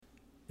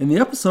In the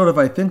episode of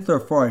I Think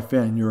Therefore I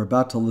Fan you're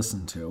about to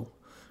listen to,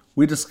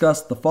 we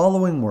discussed the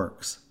following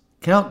works: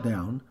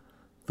 Countdown,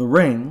 The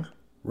Ring,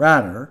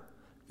 Radar,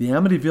 The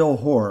Amityville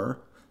Horror,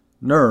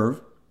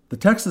 Nerve, The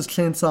Texas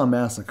Chainsaw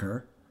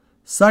Massacre,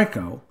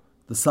 Psycho,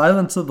 The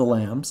Silence of the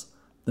Lambs,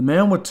 The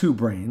Man with Two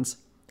Brains,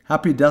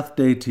 Happy Death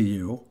Day to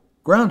You,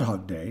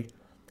 Groundhog Day,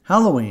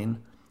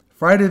 Halloween,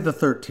 Friday the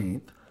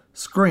 13th,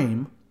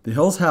 Scream, The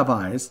Hills Have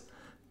Eyes,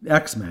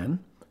 X-Men,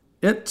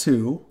 It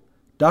 2,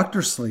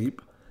 Dr.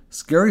 Sleep,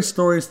 Scary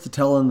Stories to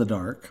Tell in the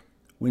Dark,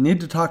 We Need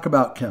to Talk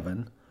About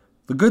Kevin,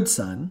 The Good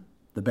Son,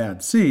 The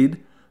Bad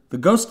Seed, The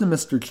Ghost of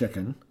Mr.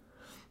 Chicken,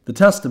 The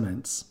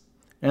Testaments,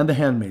 and The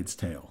Handmaid's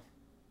Tale.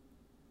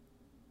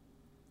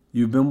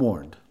 You've been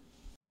warned.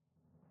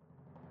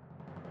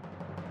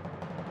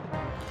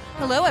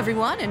 Hello,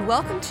 everyone, and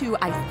welcome to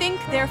I Think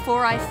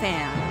Therefore I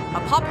Fan,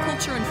 a pop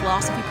culture and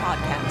philosophy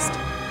podcast.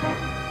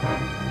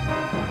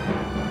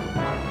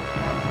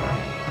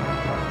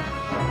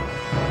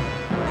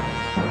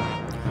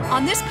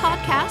 On this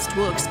podcast,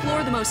 we'll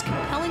explore the most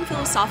compelling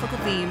philosophical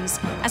themes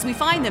as we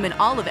find them in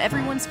all of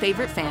everyone's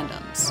favorite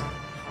fandoms.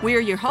 We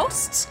are your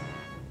hosts.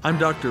 I'm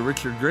Dr.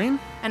 Richard Green.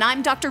 And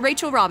I'm Dr.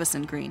 Rachel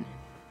Robison Green.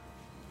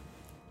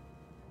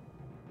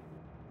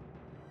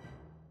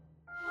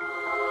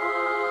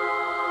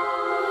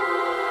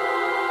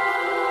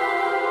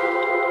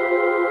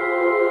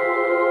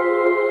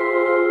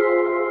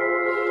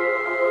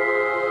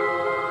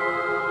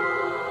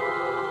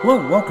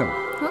 Hello, welcome.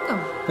 Welcome.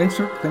 Thanks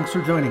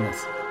for joining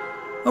us.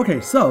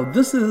 Okay, so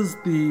this is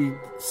the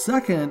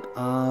second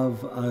of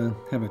kind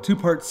of a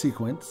two-part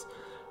sequence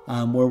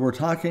where we're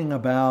talking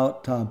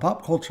about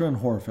pop culture and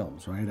horror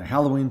films, right? A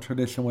Halloween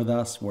tradition with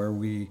us where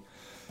we,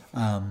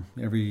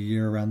 every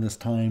year around this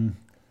time,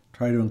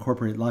 try to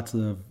incorporate lots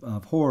of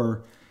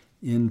horror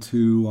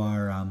into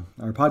our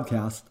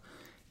podcast.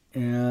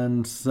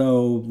 And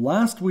so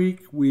last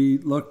week we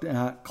looked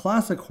at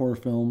classic horror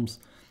films,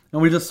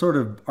 and we just sort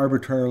of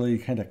arbitrarily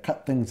kind of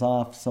cut things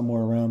off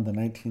somewhere around the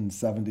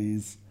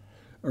 1970s,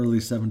 early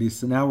 70s.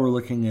 So now we're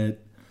looking at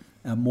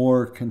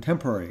more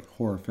contemporary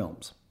horror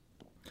films.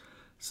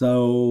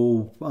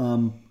 So,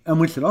 and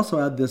we should also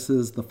add, this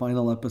is the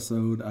final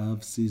episode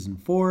of season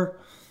 4.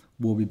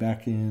 We'll be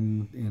back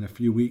in a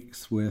few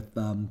weeks with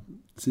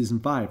season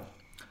 5.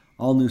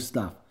 All new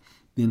stuff.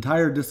 The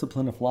entire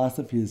discipline of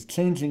philosophy is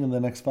changing in the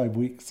next 5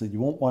 weeks, so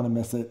you won't want to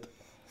miss it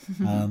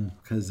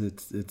because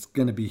it's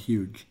going to be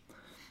huge.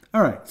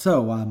 All right,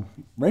 so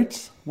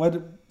Rach, what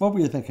were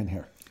you thinking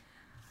here?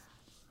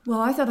 Well,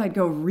 I thought I'd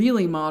go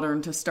really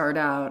modern to start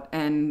out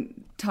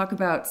and talk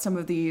about some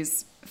of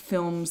these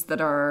films that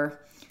are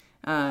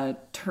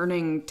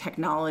turning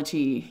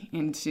technology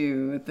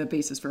into the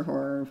basis for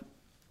horror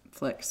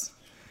flicks.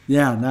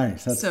 Yeah,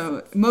 nice.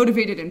 So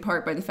motivated in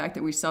part by the fact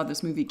that we saw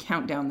this movie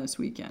Countdown this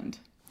weekend.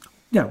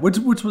 Yeah, which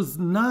was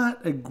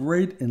not a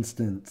great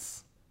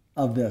instance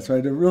of this,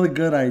 right? A really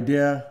good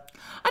idea.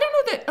 I don't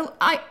know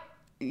that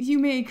you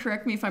may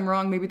correct me if I'm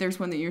wrong. Maybe there's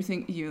one that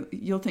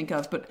you'll think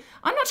of, but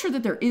I'm not sure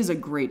that there is a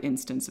great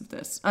instance of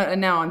this.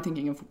 And now I'm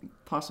thinking of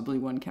possibly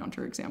one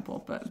counter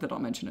example, but that I'll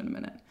mention in a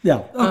minute.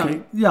 Yeah.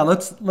 Okay.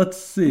 Let's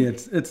see.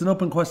 It's an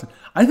open question.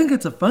 I think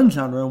it's a fun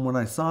genre, and when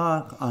I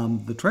saw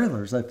the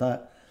trailers, I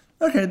thought,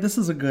 okay, this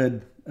is a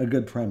good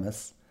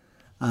premise,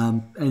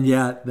 and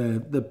yet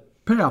the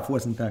payoff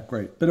wasn't that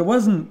great. But it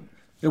wasn't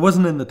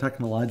in the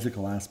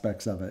technological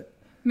aspects of it.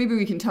 Maybe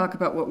we can talk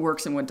about what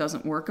works and what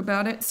doesn't work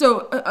about it.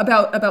 So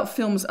about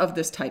films of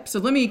this type. So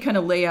let me kind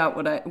of lay out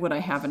what I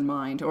have in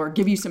mind, or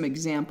give you some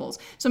examples.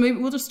 So maybe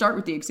we'll just start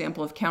with the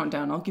example of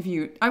Countdown.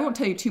 I won't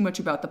tell you too much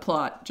about the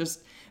plot.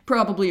 Just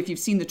probably if you've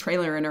seen the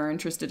trailer and are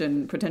interested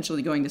in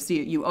potentially going to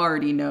see it, you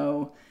already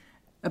know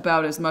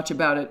about as much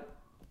about it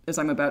as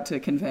I'm about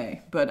to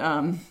convey. But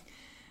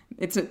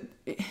it's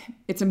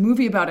a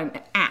movie about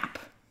an app.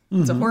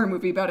 It's a horror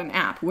movie about an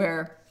app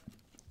where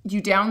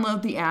you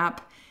download the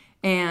app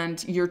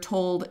and you're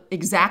told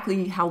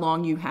exactly how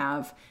long you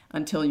have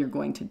until you're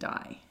going to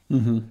die.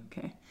 Mm-hmm.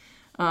 Okay.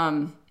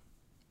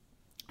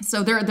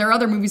 So there are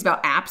other movies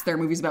about apps. There are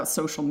movies about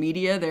social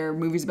media. There are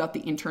movies about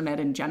the internet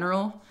in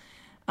general.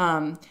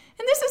 And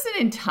this isn't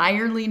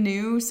entirely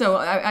new. So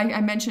I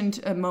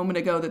mentioned a moment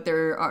ago that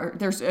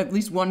there's at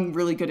least one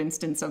really good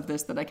instance of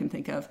this that I can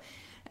think of.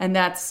 And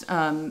that's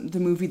the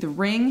movie The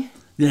Ring.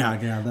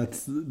 Yeah,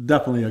 that's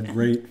definitely a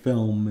great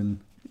film.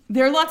 And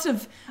there are lots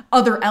of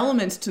other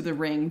elements to The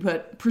Ring,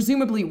 but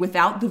presumably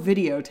without the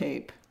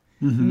videotape,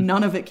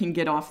 none of it can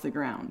get off the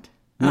ground.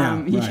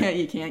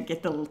 You can't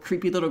get the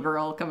creepy little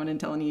girl coming and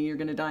telling you you're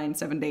going to die in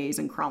 7 days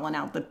and crawling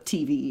out the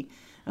TV.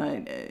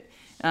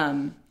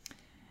 I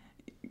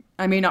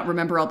may not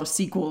remember all the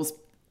sequels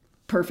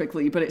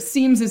perfectly, but it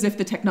seems as if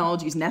the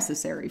technology is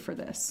necessary for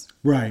this.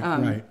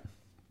 Right.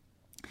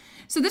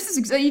 So this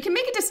is, you can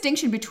make a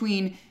distinction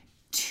between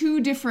two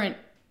different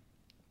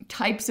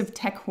types of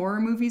tech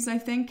horror movies, I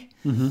think,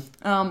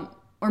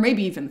 or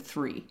maybe even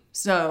 3.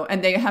 So,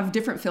 and they have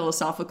different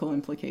philosophical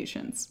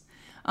implications.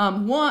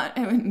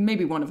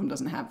 Maybe one of them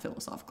doesn't have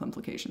philosophical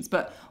implications,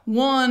 but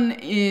one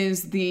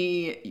is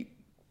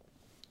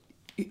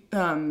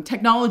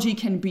technology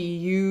can be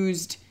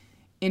used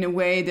in a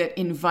way that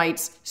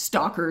invites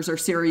stalkers or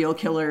serial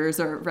killers,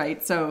 or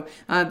right. So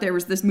there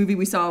was this movie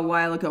we saw a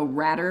while ago,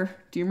 Ratter.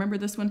 Do you remember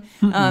this one?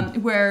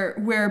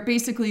 Where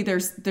basically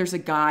there's a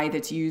guy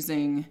that's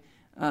using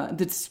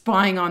that's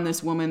spying on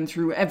this woman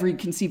through every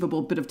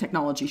conceivable bit of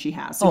technology she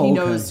has. So he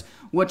knows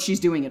what she's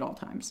doing at all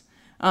times.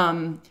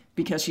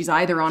 Because she's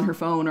either on her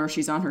phone or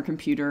she's on her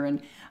computer. And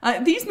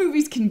these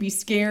movies can be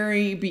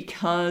scary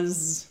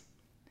because,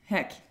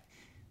 heck,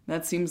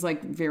 that seems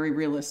like very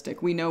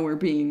realistic. We know we're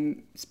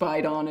being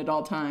spied on at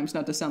all times,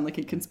 not to sound like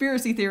a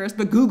conspiracy theorist,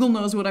 but Google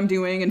knows what I'm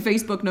doing and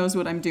Facebook knows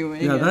what I'm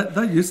doing. Yeah,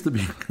 that used to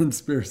be a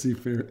conspiracy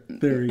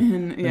theory.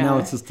 And now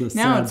it's just a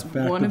sad fact of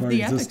our existence. Now it's one of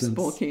the Ethics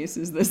Bowl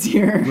cases this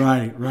year.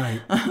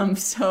 Right.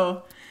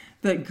 So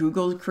that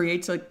Google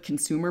creates a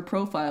consumer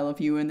profile of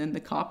you and then the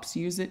cops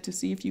use it to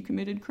see if you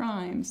committed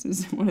crimes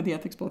is one of the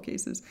Ethics Bowl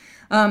cases.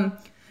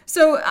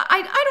 So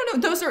I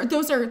don't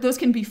know. Those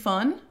can be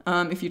fun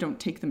if you don't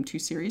take them too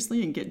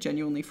seriously and get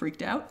genuinely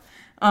freaked out.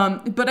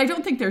 But I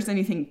don't think there's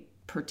anything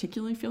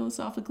particularly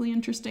philosophically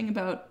interesting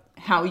about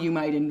how you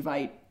might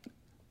invite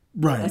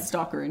a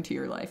stalker into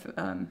your life.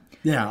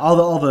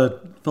 All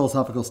the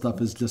philosophical stuff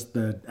is just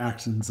the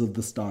actions of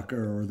the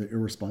stalker or the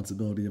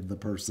irresponsibility of the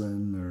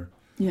person or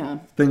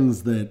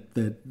things that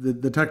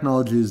the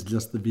technology is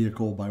just the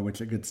vehicle by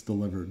which it gets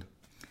delivered.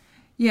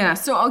 Yeah,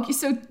 so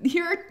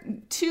here are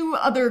two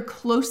other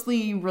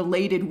closely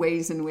related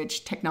ways in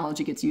which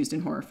technology gets used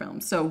in horror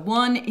films. So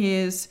one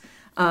is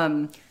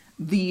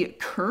the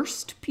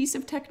cursed piece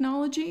of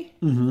technology,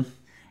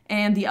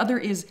 and the other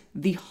is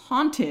the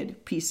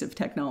haunted piece of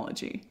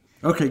technology.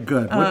 Okay,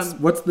 good.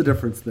 What's the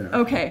difference there?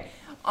 Okay,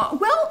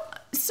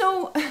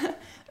 so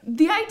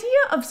the idea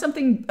of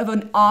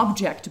an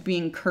object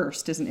being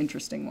cursed is an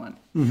interesting one.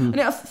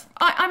 Now,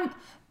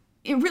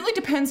 it really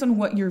depends on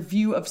what your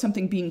view of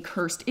something being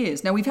cursed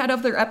is. Now, we've had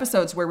other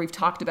episodes where we've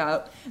talked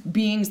about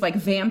beings like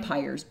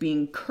vampires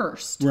being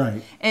cursed.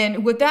 Right.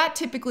 And what that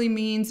typically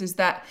means is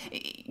that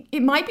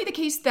it might be the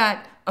case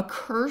that a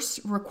curse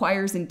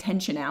requires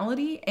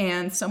intentionality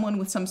and someone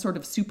with some sort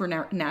of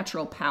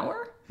supernatural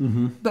power.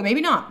 But maybe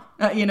not.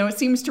 It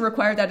seems to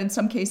require that in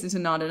some cases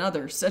and not in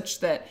others, such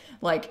that,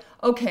 when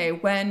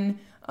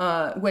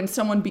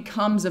someone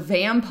becomes a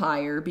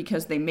vampire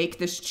because they make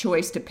this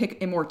choice to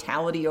pick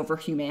immortality over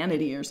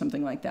humanity or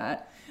something like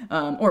that,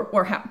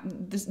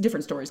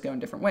 different stories go in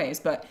different ways,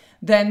 but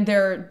then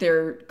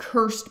they're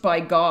cursed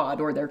by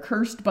God or they're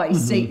cursed by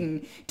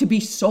Satan to be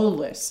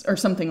soulless or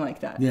something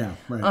like that. Yeah,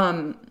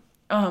 right.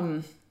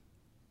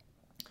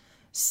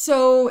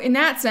 So in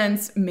that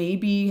sense,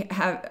 maybe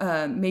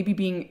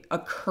being a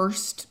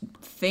cursed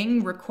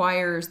thing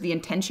requires the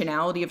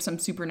intentionality of some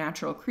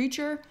supernatural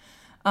creature.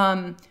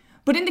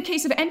 But in the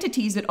case of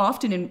entities, it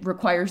often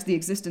requires the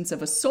existence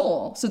of a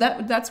soul. So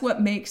that's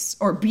what makes,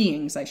 or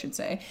beings, I should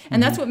say,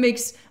 and that's what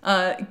makes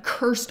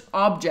cursed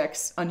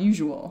objects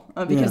unusual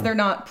because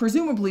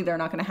presumably they're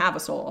not going to have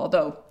a soul.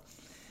 Although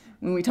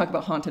when we talk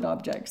about haunted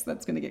objects,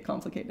 that's going to get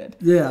complicated.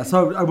 Yeah.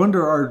 So I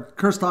wonder, are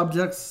cursed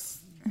objects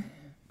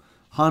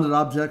haunted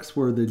objects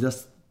where they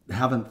just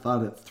haven't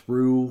thought it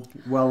through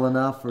well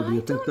enough, or do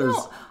you think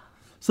there's?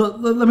 So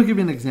let me give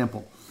you an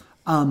example.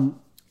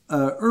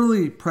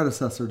 Early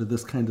predecessor to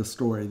this kind of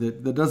story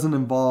that doesn't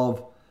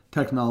involve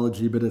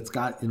technology, but it's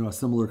got a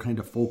similar kind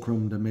of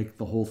fulcrum to make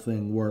the whole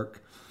thing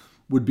work,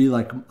 would be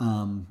like,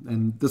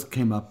 and this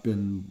came up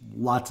in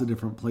lots of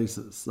different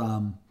places,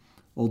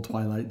 old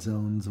Twilight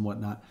Zones and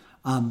whatnot.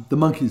 The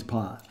Monkey's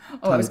Paw.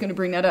 I was going to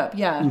bring that up.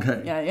 Yeah.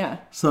 Okay. Yeah.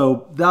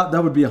 So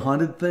that would be a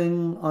haunted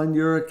thing on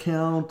your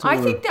account? Or? I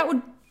think that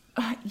would,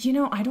 I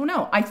don't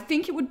know. I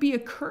think it would be a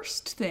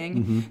cursed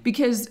thing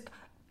because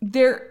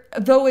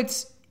though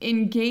it's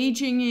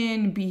engaging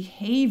in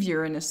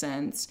behavior in a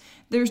sense,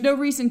 there's no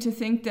reason to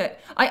think that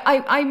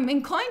I'm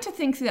inclined to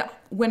think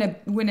that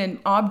when an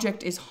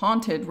object is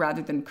haunted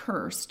rather than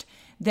cursed,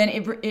 then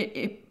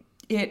it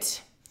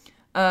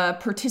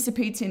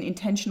participates in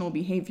intentional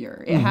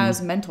behavior. It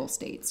has mental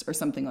states or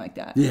something like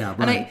that. Yeah,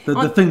 right.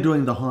 The thing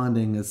doing the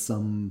haunting is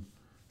some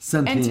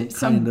sentient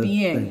kind of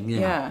being thing.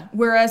 Yeah.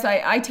 Whereas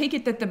I take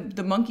it that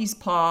the monkey's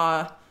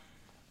paw,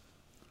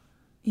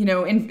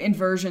 in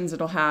versions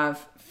it'll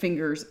have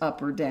fingers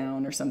up or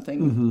down or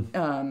something,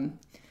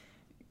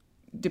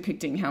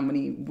 depicting how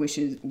many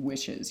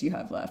wishes you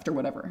have left or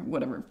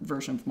whatever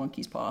version of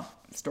monkey's paw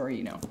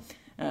story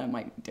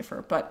might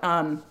differ, but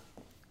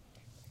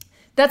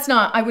that's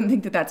not, I wouldn't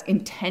think that that's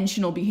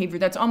intentional behavior.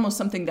 That's almost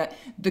something that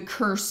the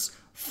curse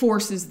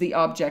forces the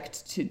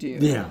object to do.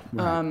 Yeah.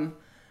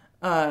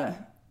 Right.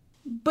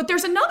 But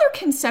there's another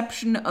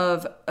conception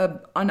of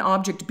an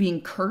object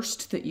being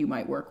cursed that you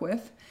might work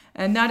with.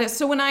 And that is,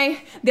 so when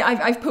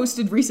I've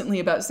posted recently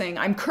about saying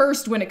I'm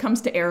cursed when it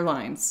comes to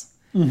airlines.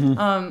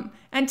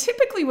 And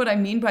typically what I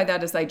mean by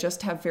that is I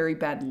just have very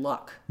bad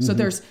luck. So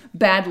there's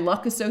bad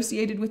luck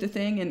associated with the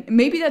thing. And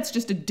maybe that's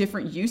just a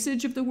different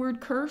usage of the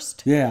word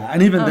cursed. Yeah.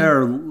 And even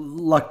there,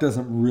 luck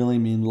doesn't really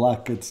mean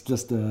luck. It's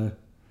just a,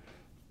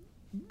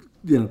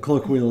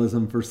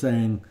 colloquialism for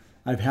saying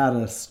I've had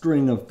a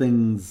string of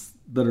things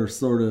that are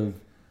sort of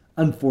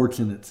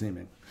unfortunate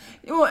seeming.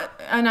 Well,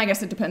 and I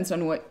guess it depends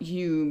on what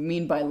you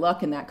mean by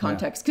luck in that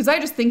context. Because I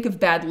just think of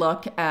bad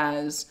luck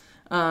as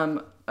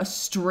a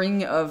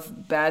string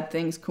of bad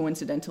things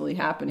coincidentally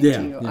happening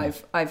to you. Yeah.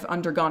 I've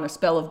undergone a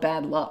spell of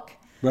bad luck.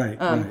 Right.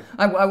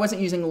 I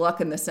wasn't using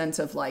luck in the sense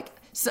of like,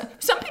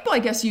 some people I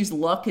guess use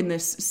luck in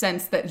this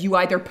sense that you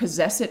either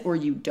possess it or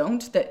you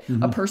don't, that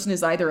a person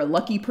is either a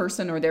lucky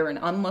person or they're an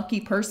unlucky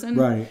person.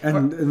 Right.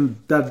 And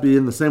that'd be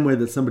in the same way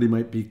that somebody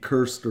might be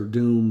cursed or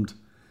doomed,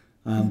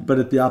 but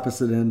at the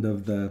opposite end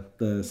of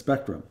the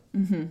spectrum.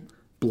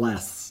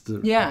 Blessed.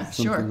 Yeah,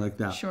 something sure. like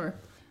that. Sure.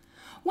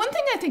 One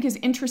thing I think is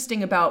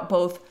interesting about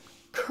both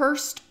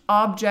cursed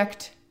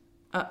object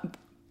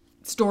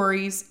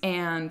stories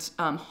and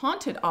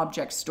haunted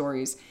object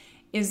stories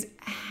is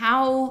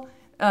how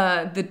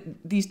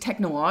these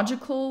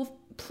technological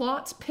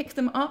plots pick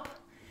them up.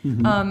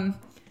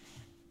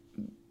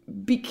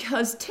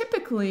 Because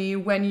typically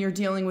when you're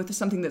dealing with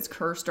something that's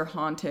cursed or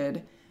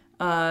haunted,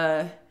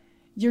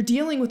 you're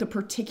dealing with a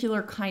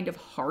particular kind of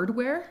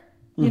hardware,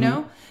 you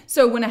know?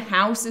 So when a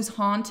house is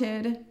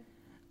haunted,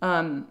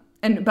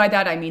 and by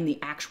that I mean the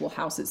actual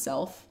house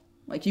itself.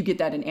 Like you get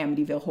that in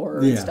Amityville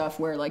Horror and stuff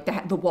where like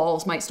the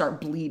walls might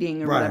start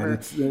bleeding or whatever.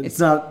 It's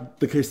not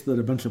the case that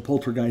a bunch of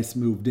poltergeists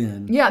moved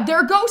in. Yeah, there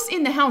are ghosts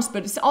in the house,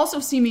 but it's also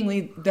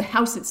seemingly the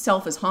house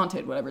itself is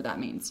haunted, whatever that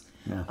means.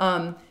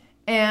 Yeah.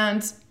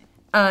 And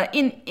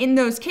in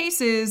those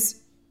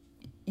cases,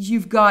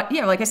 you've got,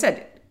 like I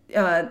said,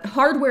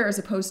 hardware as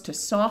opposed to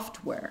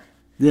software.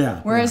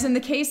 Yeah. Whereas in the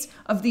case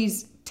of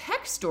these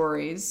tech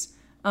stories,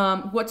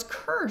 what's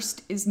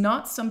cursed is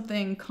not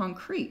something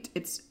concrete.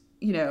 It's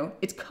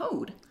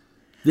code.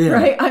 Yeah.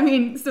 Right? I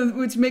mean,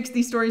 which makes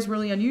these stories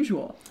really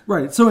unusual.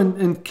 Right. So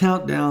in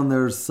Countdown,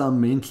 there's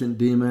some ancient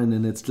demon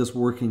and it's just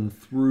working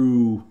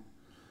through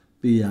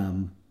the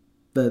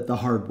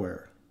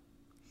hardware.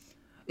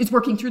 It's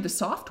working through the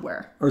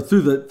software. Or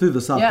through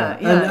the software.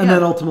 And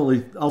then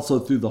ultimately also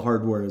through the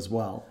hardware as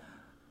well.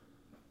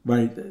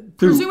 Right.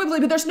 Presumably,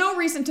 but there's no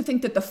reason to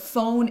think that the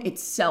phone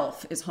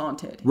itself is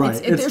haunted. Right.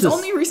 There's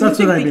only reason to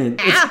think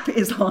the app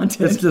is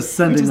haunted. It's just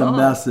sending a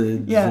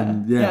message.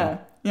 Yeah.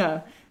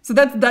 So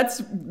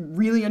that's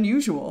really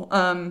unusual.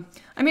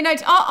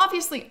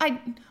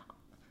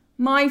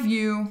 My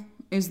view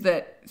is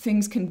that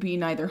things can be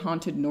neither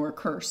haunted nor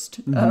cursed.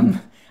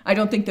 I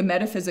don't think the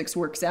metaphysics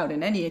works out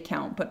in any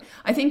account, but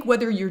I think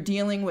whether you're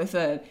dealing with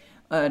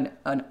an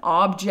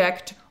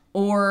object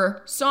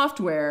or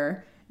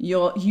software,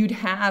 you'd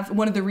have,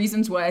 one of the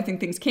reasons why I think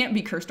things can't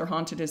be cursed or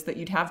haunted is that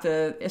you'd have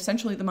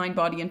essentially the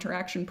mind-body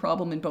interaction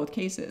problem in both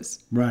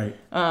cases. Right.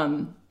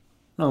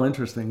 Oh,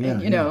 interesting. Yeah.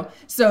 Know,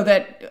 so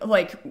that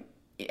like,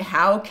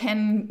 how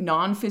can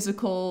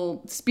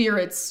non-physical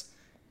spirits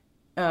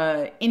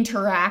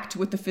interact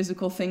with the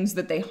physical things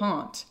that they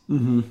haunt?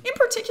 In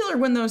particular,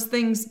 when those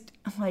things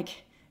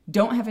like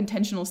don't have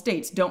intentional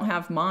states, don't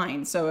have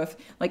minds. So if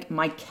like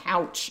my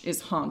couch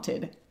is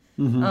haunted,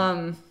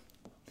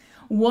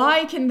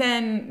 why can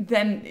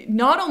then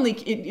not only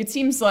it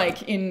seems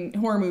like in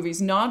horror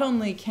movies, not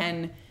only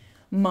can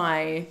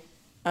my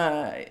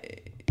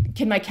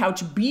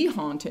couch be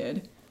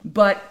haunted,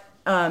 but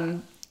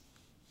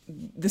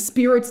the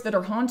spirits that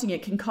are haunting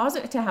it can cause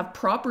it to have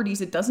properties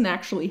it doesn't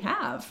actually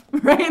have,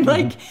 right?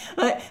 Like,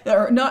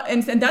 or not,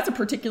 and that's a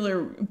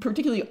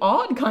particularly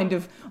odd kind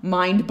of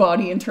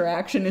mind-body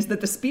interaction, is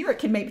that the spirit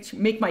can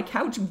make my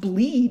couch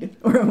bleed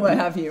or what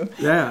have you.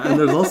 Yeah, and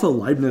there's also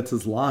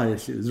Leibniz's law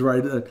issues,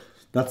 right?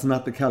 That's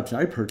not the couch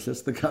I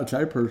purchased. The couch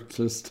I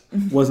purchased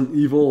wasn't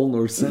evil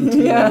or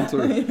sentient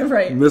or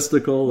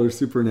mystical or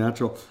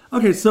supernatural.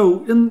 Okay,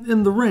 so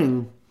in The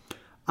Ring,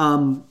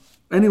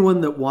 anyone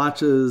that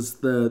watches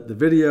the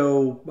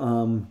video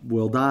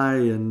will die,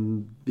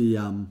 and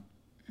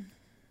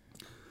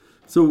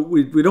so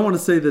we don't want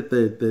to say that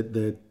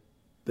the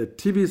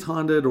TV is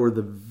haunted or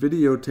the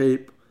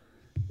videotape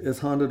is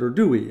haunted, or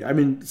do we? I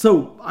mean,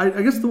 so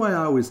I guess the way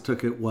I always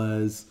took it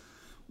was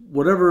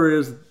whatever it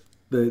is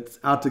that's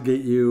out to get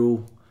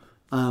you,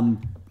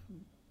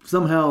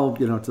 somehow,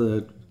 it's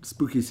a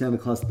spooky Santa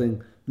Claus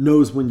thing,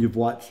 knows when you've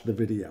watched the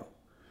video,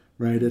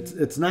 right?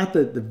 It's not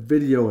that the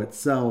video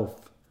itself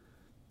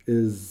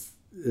is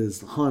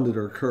haunted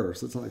or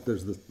cursed. It's not like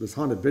there's this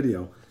haunted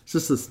video. It's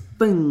just this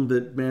thing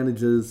that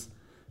manages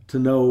to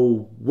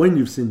know when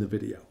you've seen the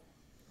video.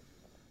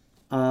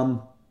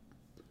 And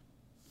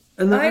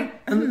there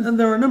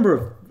are a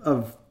number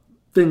of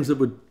things that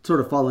would sort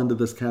of fall into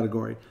this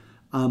category.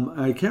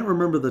 I can't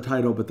remember the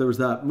title, but there was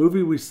that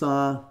movie we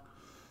saw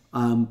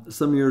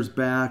some years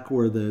back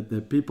where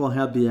the people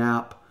had the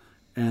app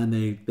and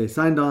they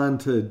signed on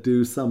to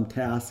do some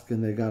task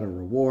and they got a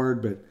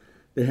reward, but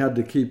they had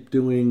to keep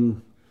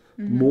doing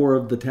more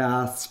of the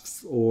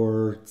tasks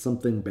or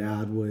something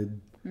bad would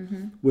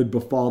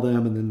befall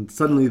them. And then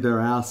suddenly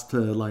they're asked to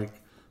like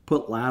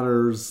put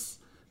ladders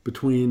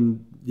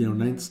between,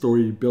 9th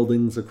story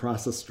buildings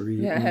across the street.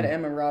 Yeah, it had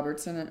Emma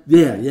Roberts in it.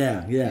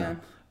 Yeah.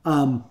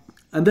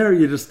 And there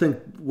you just think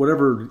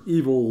whatever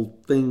evil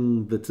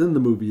thing that's in the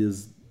movie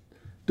is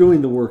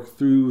doing the work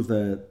through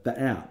the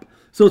app.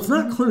 So it's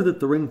not clear that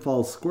The Ring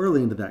falls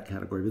squarely into that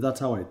category, but that's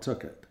how I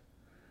took it.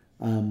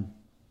 And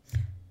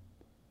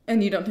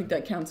you don't think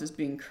that counts as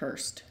being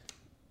cursed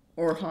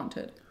or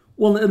haunted?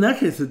 Well, in that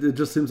case, it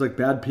just seems like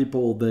bad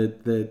people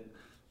that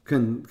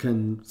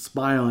can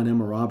spy on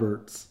Emma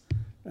Roberts.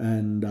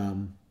 And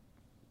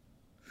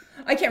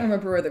I can't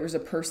remember whether it was a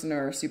person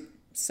or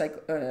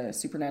a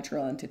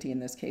supernatural entity in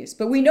this case.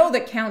 But we know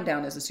that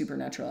Countdown is a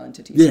supernatural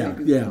entity. So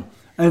yeah.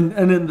 And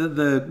in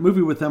the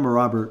movie with Emma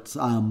Roberts,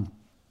 I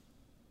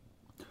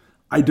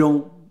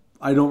don't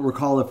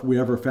recall if we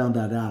ever found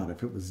that out.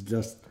 If it was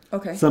just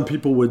some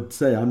people would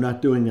say, "I'm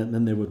not doing it," and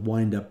then they would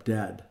wind up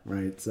dead,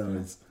 right?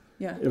 So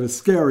it was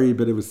scary,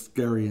 but it was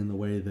scary in the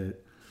way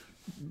that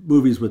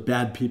movies with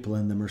bad people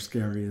in them are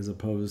scary, as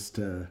opposed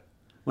to.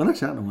 Well,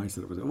 actually, I don't know why I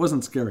said it was. It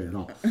wasn't scary at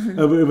all.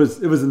 It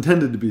was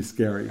intended to be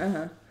scary.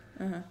 I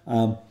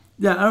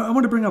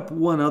want to bring up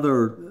one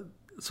other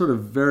sort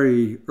of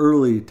very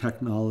early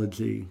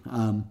technology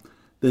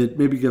that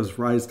maybe gives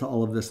rise to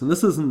all of this, and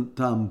this isn't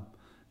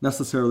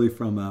necessarily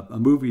from a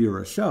movie or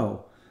a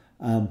show,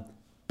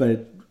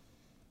 but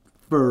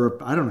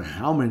for I don't know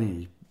how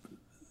many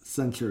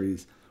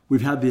centuries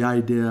we've had the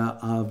idea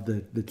of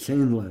the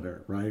chain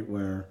letter, right?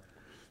 Where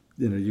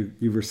you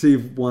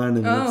receive one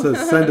and it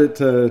says send it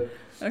to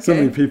so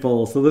many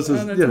people. So this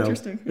is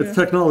it's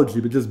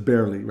technology, but just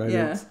barely, right?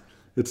 Yeah.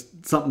 It's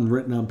something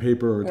written on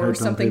paper or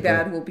something on paper.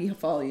 bad will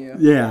befall you.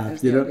 Yeah,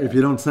 if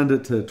you don't send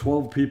it to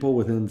 12 people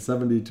within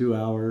 72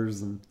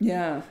 hours, and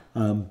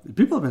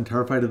people have been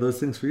terrified of those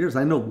things for years.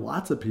 I know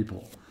lots of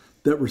people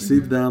that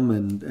received them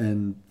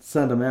and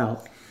sent them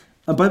out.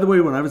 And by the way,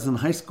 when I was in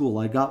high school,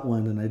 I got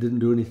one and I didn't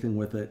do anything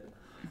with it,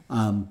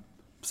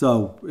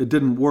 so it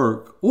didn't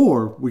work.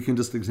 Or we can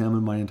just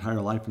examine my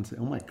entire life and say,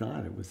 "Oh my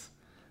God,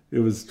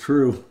 it was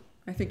true."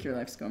 I think your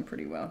life's going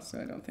pretty well, so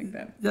I don't think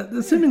that. Yeah,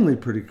 it's seemingly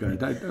pretty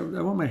good.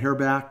 I want my hair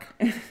back.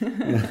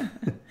 Yeah.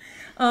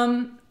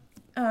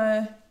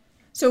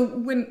 So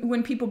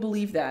when people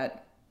believe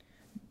that,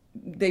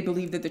 they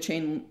believe that the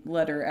chain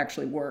letter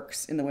actually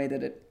works in the way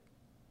that it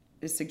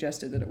is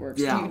suggested that it works.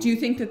 Yeah. Do you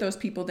think that those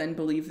people then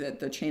believe that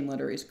the chain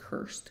letter is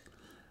cursed?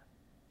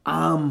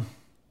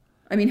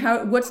 I mean,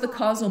 what's the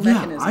causal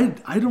mechanism?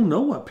 I don't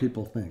know what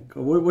people think.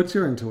 What's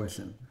your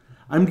intuition?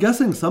 I'm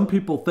guessing some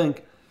people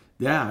think,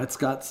 yeah, it's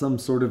got some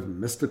sort of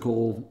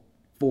mystical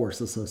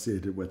force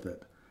associated with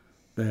it.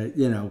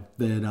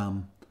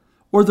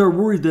 Or they're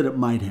worried that it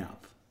might have,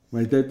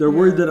 right? They're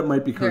worried that it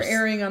might be cursed. They're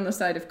erring on the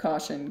side of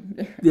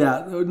caution.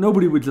 Yeah,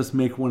 nobody would just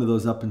make one of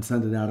those up and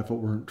send it out if it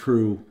weren't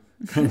true,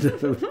 kind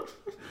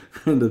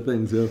of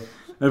things.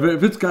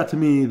 If it's got to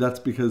me, that's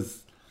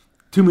because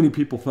too many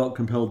people felt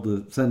compelled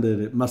to send it.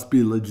 It must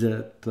be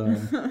legit.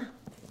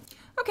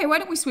 Okay, why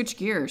don't we switch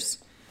gears?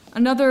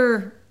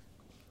 Another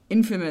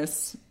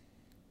infamous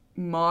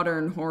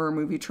modern horror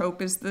movie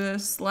trope is the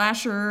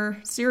slasher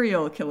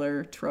serial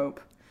killer trope.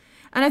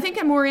 And I think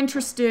I'm more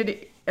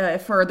interested,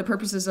 for the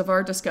purposes of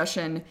our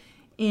discussion,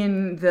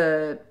 in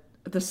the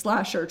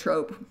slasher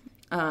trope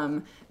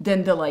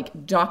than the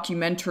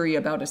documentary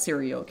about a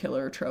serial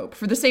killer trope.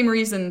 For the same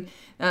reason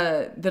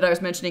that I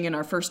was mentioning in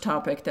our first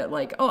topic, that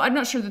I'm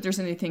not sure that there's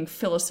anything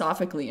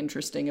philosophically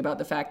interesting about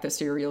the fact that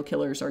serial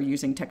killers are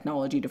using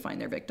technology to find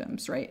their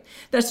victims, right?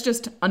 That's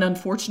just an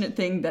unfortunate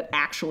thing that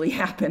actually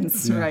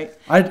happens, right?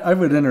 I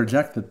would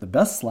interject that the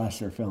best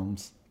slasher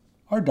films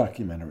are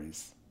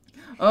documentaries.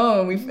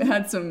 Oh, we've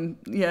watched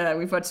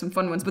some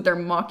fun ones, but they're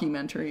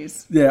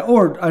mockumentaries. Yeah,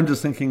 or I'm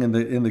just thinking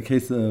in the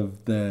case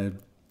of the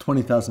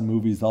 20,000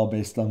 movies all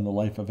based on the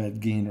life of Ed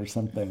Gein or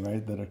something,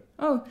 right?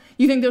 Oh,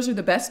 you think those are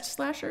the best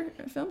slasher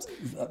films?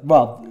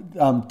 Well,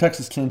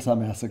 Texas Chainsaw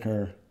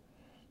Massacre.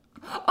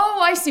 Oh,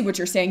 I see what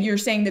you're saying. You're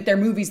saying that they're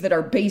movies that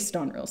are based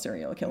on real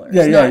serial killers.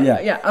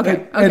 Yeah.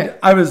 Okay. And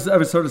I was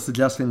sort of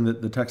suggesting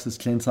that the Texas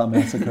Chainsaw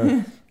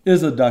Massacre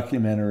is a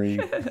documentary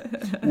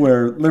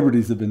where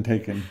liberties have been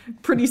taken.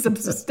 Pretty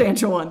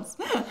substantial ones.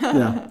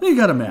 Yeah, you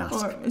got a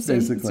mask,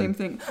 basically. Same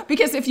thing.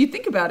 Because if you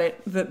think about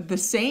it, the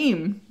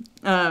same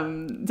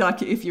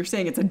if you're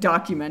saying it's a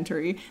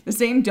documentary, the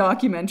same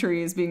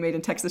documentary is being made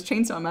in Texas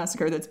Chainsaw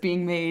Massacre that's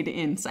being made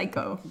in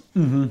Psycho.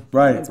 Mm-hmm.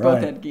 Right, It's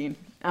both Ed Gein.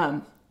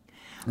 And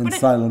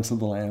Silence of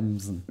the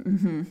Lambs.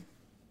 And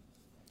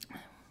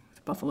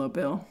Buffalo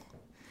Bill.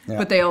 Yeah.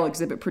 But they all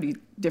exhibit pretty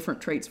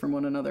different traits from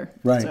one another.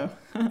 Right. So.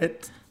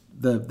 It's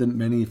the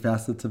many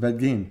facets of Ed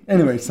Gein.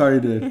 Anyway,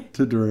 sorry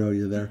to derail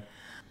you there.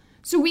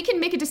 So we can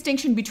make a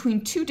distinction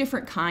between two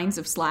different kinds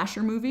of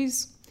slasher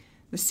movies.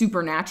 The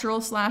supernatural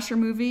slasher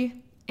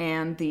movie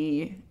and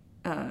the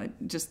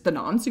just the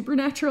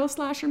non-supernatural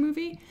slasher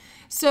movie.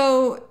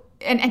 So,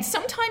 and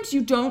sometimes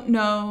you don't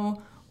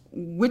know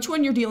which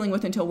one you're dealing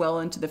with until well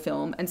into the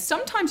film. And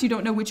sometimes you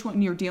don't know which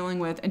one you're dealing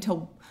with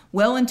until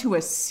well into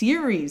a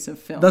series of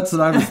films. That's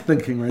what I was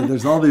thinking, right?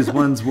 There's all these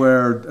ones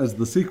where, as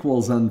the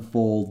sequels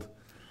unfold,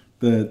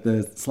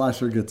 the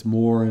slasher gets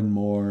more and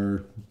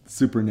more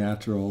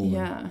supernatural.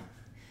 Yeah.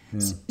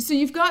 So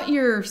you've got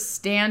your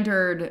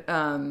standard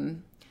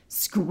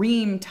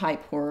Scream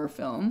type horror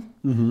film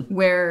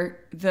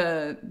where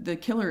the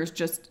killer is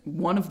just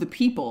one of the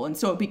people, and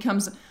so it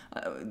becomes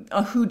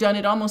a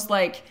whodunit, almost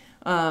like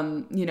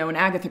an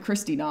Agatha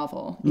Christie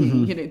novel.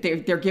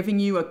 They're giving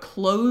you a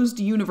closed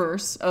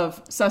universe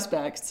of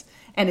suspects,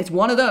 and it's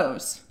one of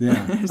those.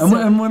 Yeah,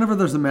 and whenever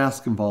there's a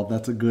mask involved,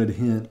 that's a good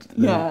hint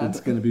that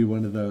it's going to be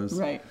one of those.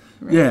 Right.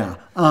 Yeah.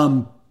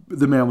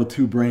 The Man with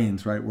Two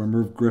Brains, right, where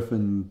Merv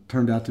Griffin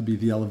turned out to be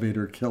the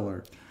elevator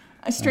killer.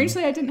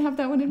 Strangely, I didn't have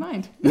that one in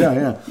mind.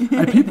 Yeah.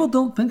 And people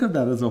don't think of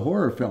that as a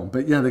horror film,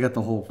 but yeah, they got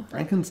the whole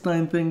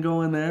Frankenstein thing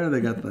going there.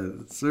 They got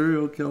the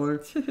serial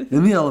killer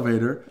in the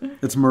elevator.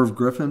 It's Merv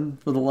Griffin,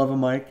 for the love of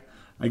Mike.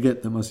 I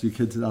get that most of you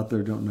kids out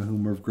there don't know who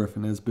Merv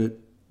Griffin is, but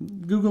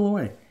Google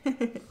away.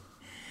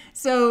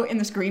 So in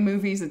the Scream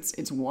movies,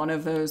 it's one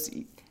of those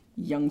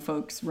young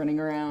folks running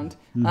around.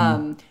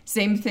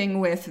 Same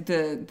thing with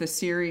the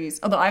series,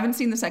 although I haven't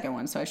seen the second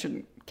one, so I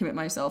shouldn't commit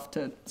myself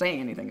to saying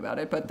anything about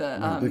it, but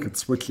they could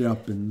switch you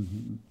up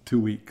in 2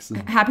 weeks.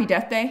 Happy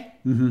Death Day.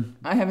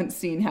 I haven't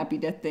seen Happy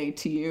Death Day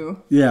to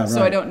you. Yeah,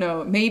 so right. I don't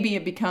know. Maybe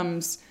it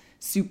becomes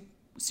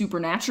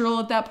supernatural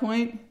at that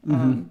point.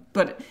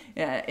 But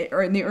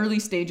or in the early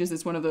stages,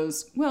 it's one of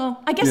those.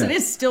 Well, I guess it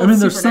is still. I mean,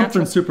 there's supernatural.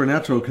 something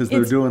supernatural because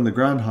they're doing the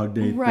Groundhog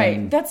Day right.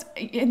 thing. That's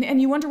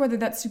and you wonder whether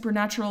that's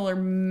supernatural or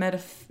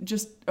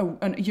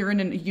you're in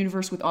a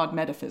universe with odd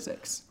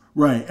metaphysics.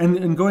 Right,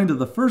 and going to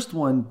the first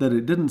one, that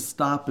it didn't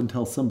stop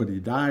until somebody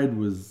died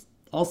was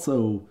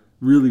also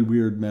really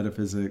weird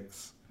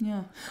metaphysics.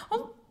 Yeah.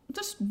 I'll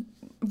just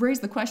raise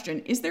the question,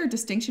 is there a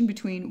distinction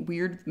between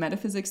weird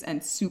metaphysics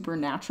and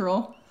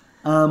supernatural?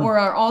 Or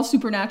are all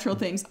supernatural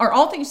things,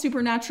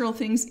 supernatural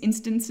things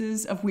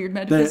instances of weird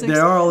metaphysics? They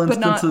are all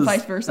instances, but not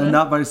vice versa? And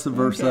not vice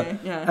versa. Okay,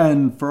 yeah.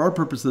 And for our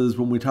purposes,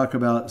 when we talk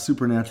about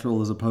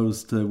supernatural as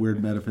opposed to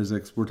weird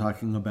metaphysics, we're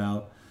talking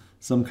about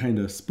some kind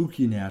of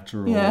spooky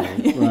natural,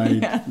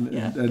 right?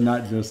 And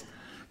not just,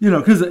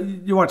 because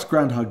you watch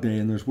Groundhog Day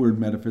and there's weird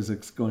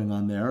metaphysics going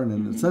on there, and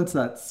in a sense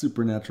that's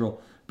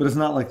supernatural, but it's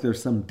not like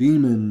there's some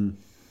demon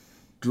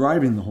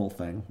driving the whole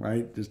thing,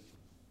 right? Just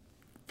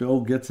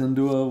Phil gets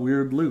into a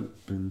weird loop.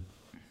 And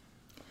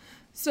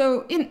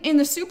so in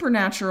the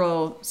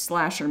supernatural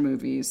slasher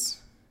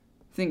movies,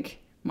 think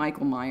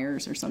Michael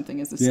Myers or something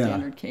is the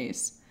standard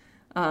case.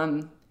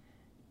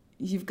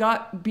 You've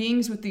got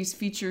beings with these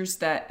features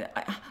that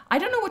I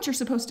don't know what you're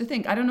supposed to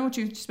think. I don't know what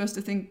you're supposed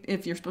to think,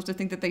 if you're supposed to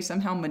think that they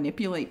somehow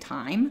manipulate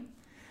time,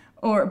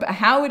 or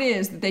how it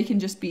is that they can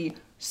just be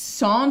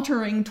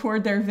sauntering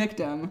toward their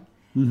victim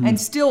and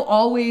still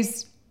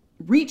always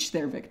reach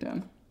their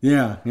victim.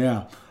 Yeah.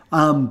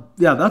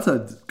 That's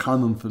a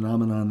common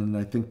phenomenon, and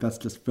I think that's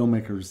just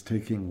filmmakers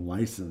taking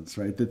license,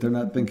 right? That they're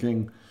not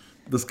thinking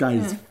this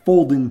guy's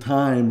folding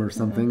time or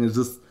something. It's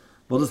just,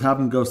 we'll just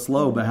have him go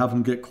slow, but have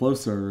him get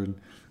closer, and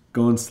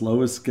going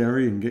slow is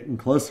scary, and getting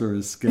closer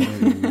is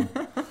scary.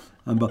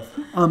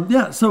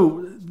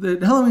 So the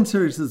Halloween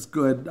series is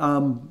good.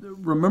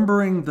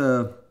 Remembering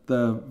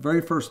the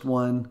very first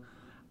one,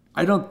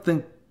 I don't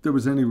think there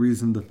was any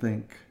reason to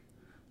think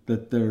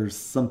that there's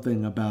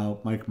something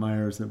about Mike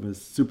Myers that was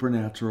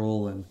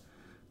supernatural and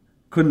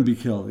couldn't be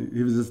killed.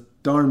 He was just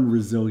darn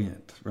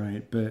resilient,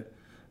 right? But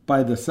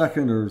by the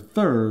second or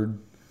third,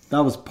 that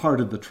was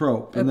part of the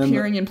trope. And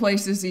appearing in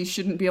places he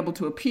shouldn't be able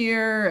to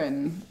appear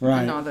and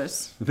all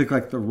this. I think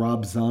like the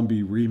Rob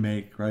Zombie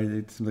remake, right?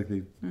 It seems like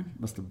they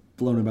must have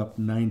blown him up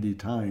 90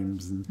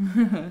 times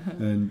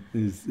and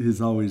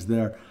he's always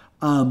there.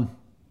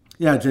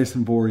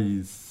 Jason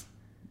Voorhees,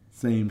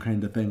 same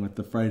kind of thing with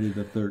the Friday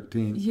the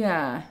 13th.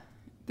 Yeah,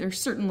 there's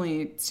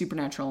certainly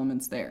supernatural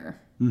elements there.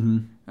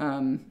 And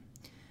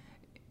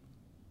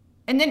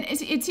then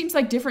it seems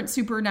like different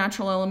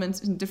supernatural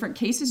elements in different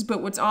cases,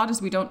 but what's odd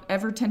is we don't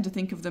ever tend to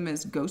think of them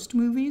as ghost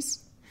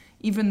movies,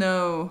 even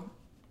though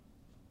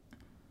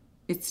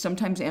it's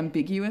sometimes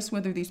ambiguous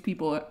whether these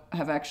people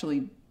have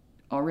actually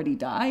already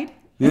died.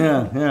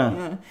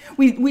 Yeah.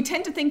 We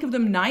tend to think of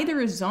them neither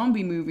as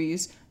zombie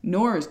movies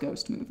nor as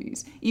ghost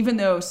movies, even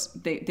though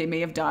they may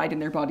have died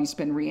and their body's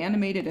been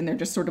reanimated and they're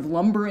just sort of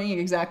lumbering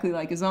exactly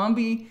like a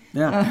zombie.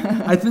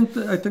 Yeah, I think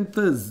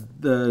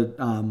the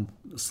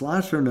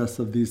slasherness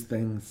of these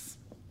things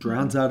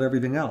drowns out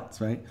everything else,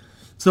 right?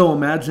 So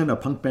imagine a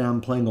punk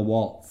band playing a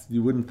waltz.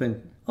 You wouldn't think,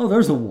 oh,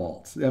 there's a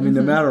waltz. I mean,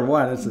 no matter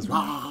what, it's just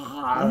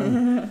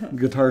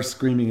guitar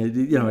screaming.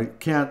 It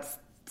can't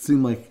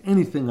seem like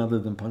anything other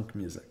than punk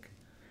music.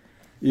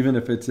 Even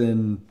if it's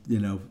in,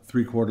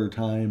 3/4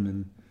 time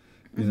and,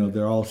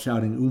 they're all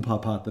shouting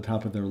papa at the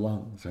top of their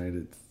lungs, right?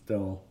 It's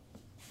still...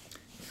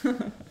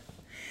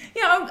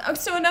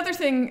 So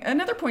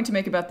another point to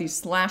make about these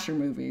slasher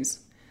movies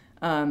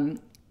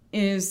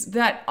is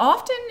that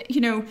often,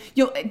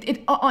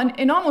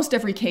 in almost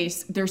every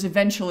case, there's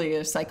eventually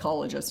a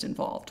psychologist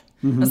involved.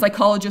 A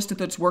psychologist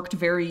that's worked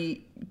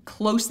very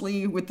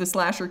closely with the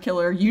slasher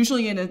killer,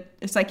 usually in a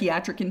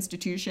psychiatric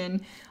institution,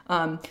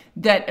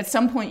 that at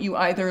some point you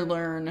either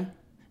learn,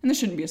 and this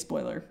shouldn't be a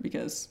spoiler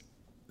because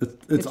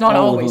It's not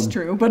all of always them.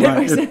 true, but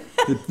right. it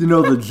was. You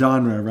know the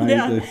genre, right?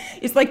 Yeah,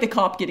 it's like the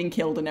cop getting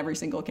killed in every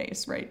single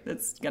case, right?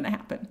 That's gonna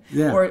happen.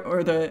 Yeah.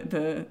 Or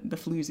the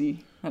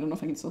floozy. I don't know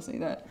if I can still say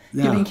that.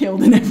 Yeah. Getting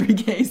killed in every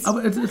case.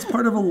 It's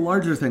part of a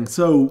larger thing.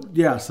 So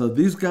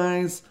these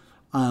guys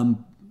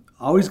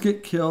always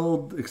get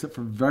killed, except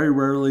for very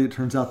rarely. It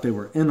turns out they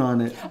were in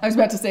on it. I was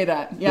about to say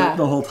that. Yeah.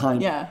 The whole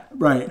time. Yeah.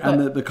 Right.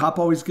 And the cop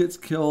always gets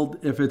killed.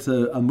 If it's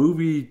a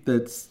movie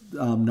that's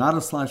not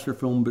a slasher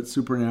film but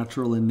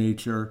supernatural in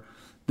nature,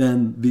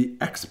 then the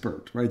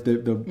expert, right?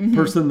 The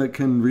person that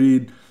can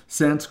read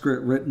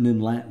Sanskrit written in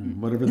Latin,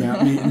 whatever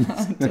that means.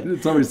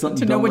 It's always something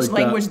to know which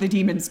like language that. the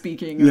demon's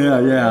speaking.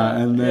 Yeah.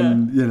 And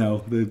then,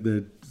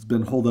 it's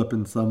been holed up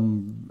in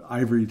some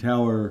ivory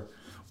tower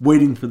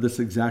waiting for this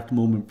exact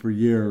moment for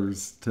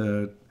years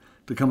to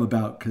come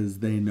about because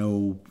they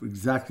know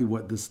exactly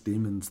what this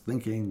demon's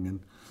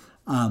thinking.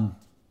 And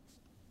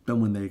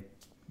then when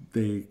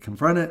they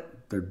confront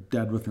it, they're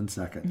dead within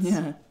seconds.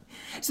 Yeah.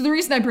 So the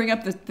reason I bring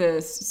up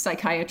the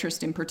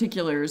psychiatrist in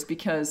particular is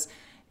because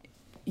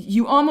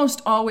you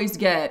almost always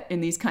get in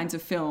these kinds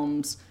of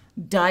films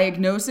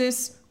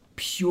diagnosis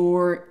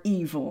pure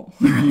evil,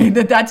 right?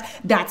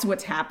 That's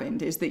what's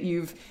happened, is that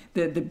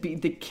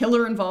the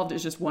killer involved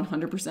is just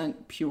 100%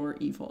 pure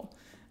evil.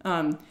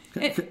 Can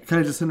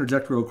I just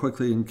interject real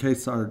quickly in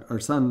case our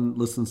son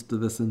listens to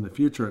this in the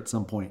future at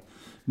some point?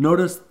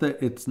 Notice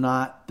that it's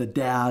not the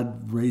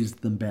dad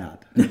raised them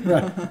bad.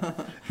 Right?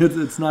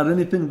 It's not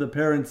anything the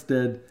parents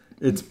did.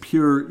 It's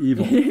pure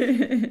evil.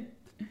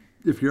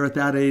 If you're at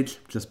that age,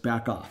 just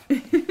back off.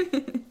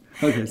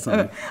 Okay,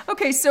 sorry.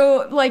 Okay,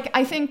 so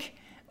I think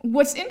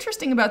what's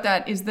interesting about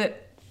that is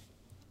that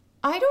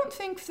I don't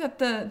think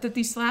that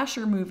these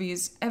slasher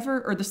movies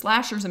ever, or the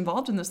slashers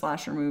involved in the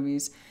slasher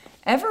movies,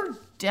 ever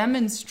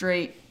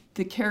demonstrate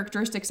the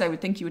characteristics I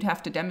would think you would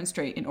have to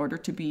demonstrate in order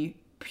to be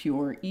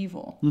pure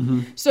evil.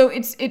 Mm-hmm. So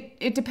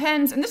it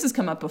depends, and this has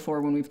come up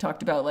before when we've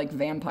talked about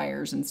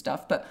vampires and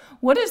stuff, but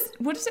what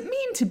does it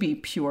mean to be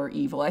pure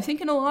evil? I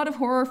think in a lot of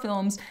horror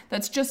films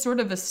that's just sort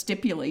of a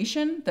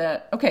stipulation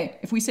that, okay,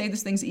 if we say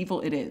this thing's evil,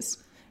 it is.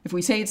 If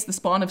we say it's the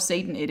spawn of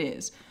Satan, it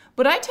is.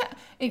 But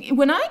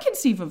when I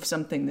conceive of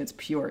something that's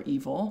pure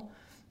evil,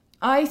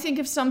 I think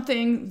of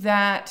something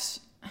that,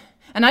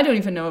 and I don't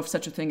even know if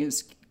such a thing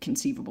is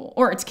conceivable,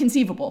 or it's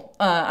conceivable.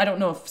 I don't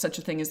know if such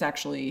a thing is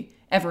actually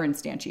ever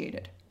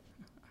instantiated.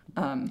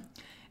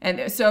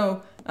 And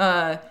so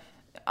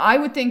I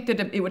would think that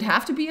it would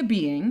have to be a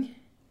being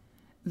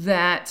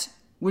that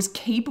was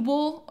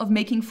capable of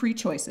making free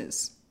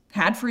choices,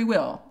 had free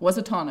will, was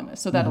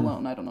autonomous. So that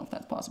alone, I don't know if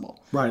that's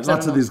possible. Right.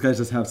 Lots of these guys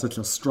just have such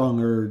a strong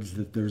urge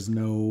that there's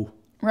no...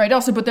 Right.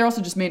 Also, but they're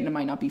also just made, and it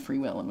might not be free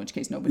will, in which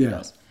case nobody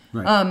does.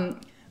 Right.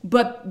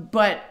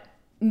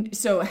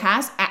 So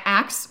has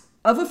acts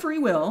of a free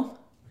will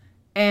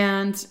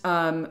and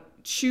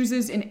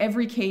chooses in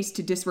every case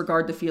to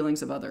disregard the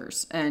feelings of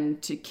others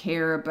and to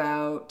care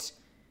about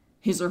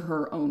his or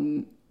her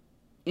own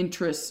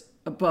interests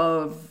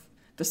above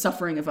the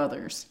suffering of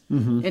others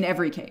in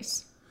every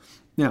case.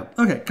 Yeah.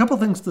 Okay. A couple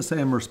things to say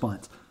in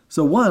response.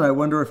 So one, I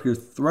wonder if your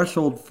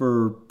threshold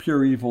for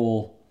pure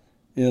evil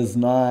is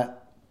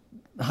not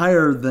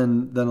higher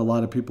than a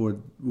lot of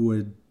people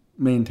would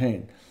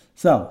maintain.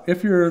 So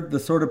if you're the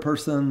sort of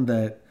person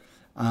that,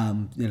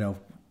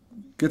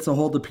 gets a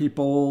hold of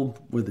people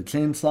with a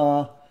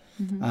chainsaw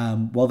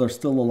while they're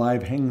still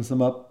alive, hangs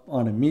them up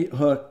on a meat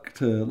hook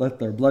to let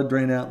their blood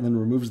drain out, and then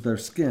removes their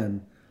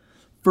skin.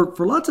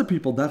 For lots of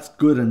people, that's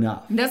good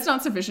enough. That's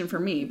not sufficient for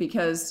me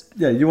because...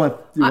 Yeah, you want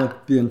the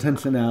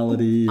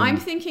intentionality. I'm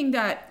thinking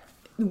that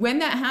when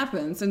that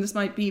happens, and this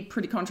might be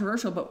pretty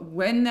controversial, but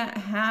when that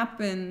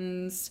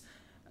happens,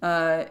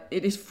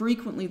 it is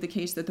frequently the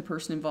case that the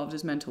person involved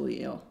is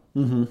mentally ill.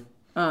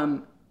 Mm-hmm.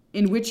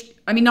 In which,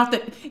 I mean, not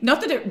that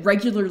it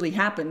regularly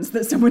happens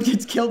that someone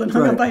gets killed and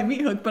hung up by a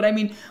meat hook, but I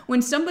mean,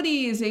 when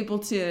somebody is able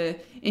to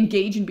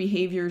engage in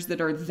behaviors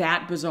that are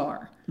that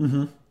bizarre,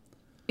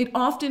 it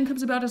often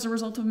comes about as a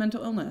result of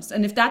mental illness.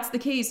 And if that's the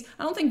case,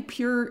 I don't think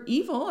pure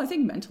evil, I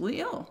think mentally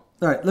ill.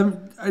 All right,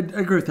 I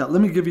agree with that.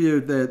 Let me give you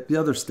the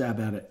other stab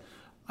at it.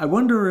 I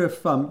wonder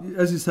if,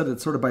 as you said,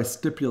 it's sort of by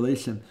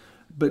stipulation,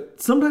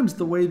 but sometimes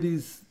the way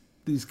these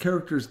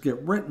characters get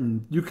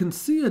written, you can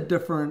see a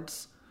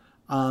difference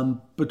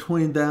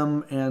between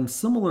them and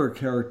similar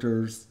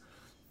characters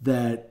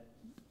that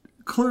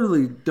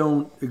clearly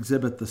don't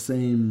exhibit the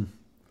same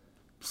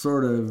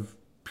sort of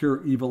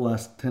pure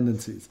evil-esque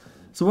tendencies.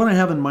 So what I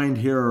have in mind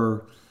here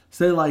are,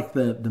 say, like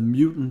the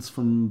mutants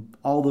from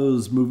all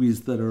those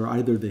movies that are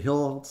either The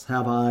Hills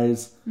Have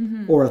Eyes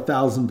or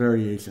 1,000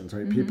 Variations,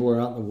 right? People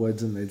are out in the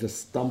woods and they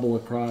just stumble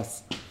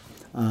across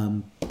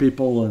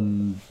people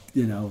and,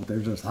 they're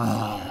just,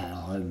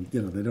 and,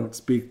 they don't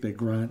speak, they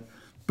grunt.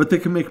 But they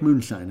can make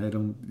moonshine.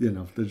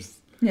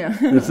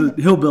 There's a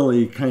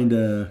hillbilly kind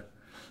of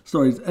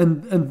stories.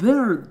 And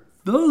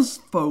those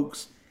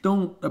folks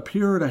don't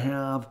appear to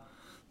have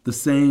the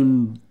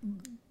same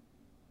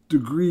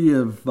degree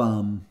of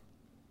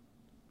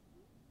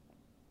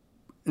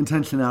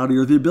intentionality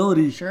or the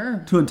ability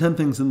Sure. to intend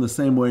things in the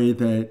same way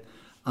that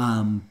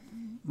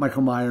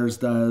Michael Myers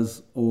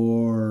does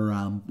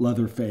or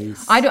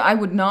Leatherface. I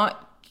would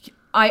not.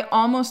 I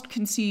almost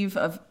conceive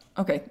of.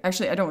 Okay,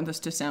 actually, I don't want this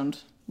to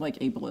sound like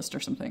ableist or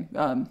something.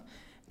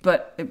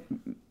 But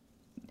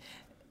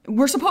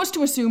we're supposed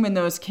to assume in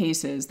those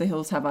cases, the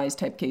Hills Have Eyes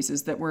type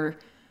cases, that we're.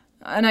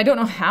 And I don't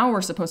know how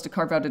we're supposed to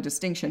carve out a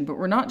distinction, but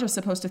we're not just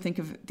supposed to think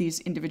of these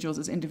individuals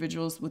as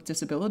individuals with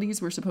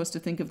disabilities. We're supposed to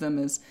think of them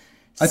as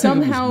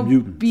somehow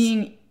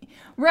being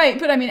right.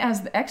 But I mean,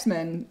 as the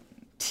X-Men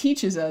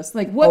teaches us,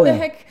 like what the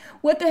heck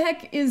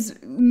is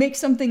makes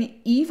something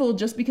evil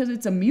just because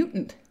it's a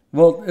mutant?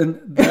 Well,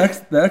 and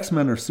the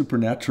X-Men are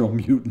supernatural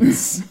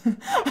mutants.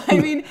 I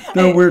mean,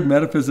 they're weird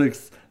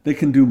metaphysics. They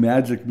can do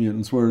magic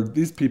mutants, where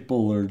these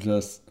people are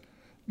just,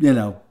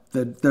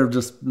 they're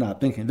just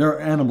not thinking. They're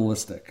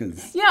animalistic.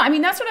 Yeah, I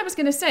mean, that's what I was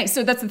going to say.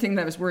 So that's the thing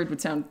that I was worried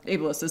would sound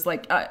ableist, is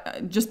like,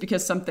 just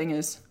because something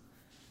is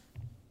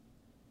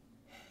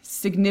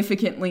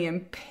significantly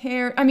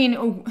impaired. I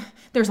mean,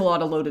 there's a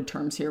lot of loaded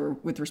terms here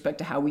with respect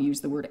to how we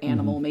use the word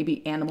animal. Mm-hmm.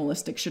 Maybe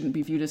animalistic shouldn't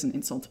be viewed as an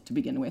insult to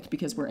begin with,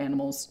 because we're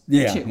animals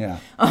too. Yeah.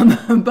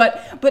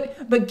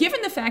 But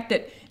given the fact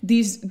that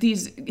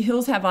these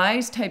Hills Have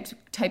Eyes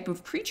type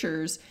of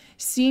creatures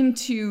seem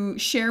to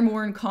share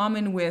more in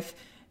common with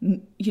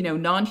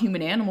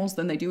non-human animals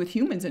than they do with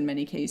humans in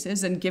many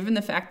cases. And given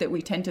the fact that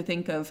we tend to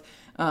think of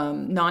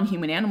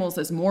non-human animals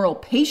as moral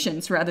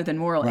patients rather than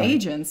moral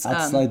agents.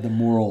 Outside the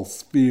moral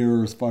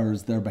sphere as far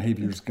as their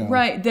behaviors go.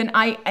 Right. Then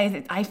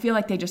I feel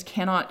like they just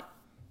cannot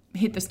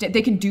hit the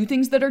They can do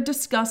things that are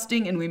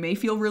disgusting, and we may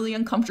feel really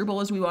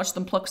uncomfortable as we watch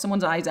them pluck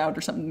someone's eyes out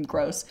or something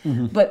gross.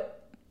 Mm-hmm.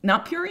 But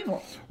not pure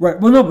evil. Right.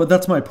 Well, no, but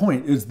that's my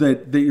point, is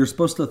that you're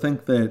supposed to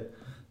think that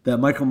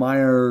Michael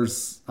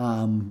Myers,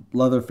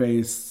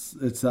 Leatherface,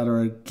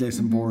 etc.,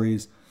 Jason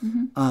Voorhees,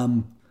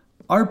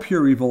 are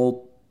pure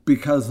evil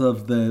because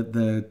of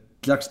the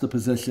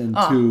juxtaposition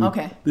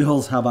to the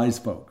Hills Have Eyes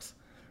folks,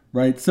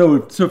 right? So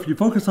if you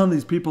focus on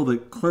these people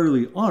that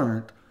clearly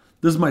aren't,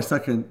 this is my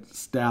second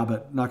stab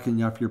at knocking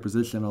you off your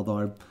position,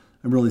 although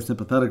I'm really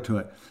sympathetic to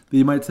it, that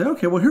you might say,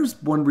 okay, well,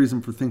 here's one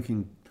reason for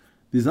thinking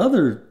these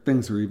other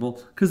things are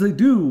evil, because they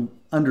do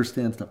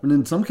understand stuff. And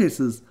in some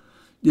cases,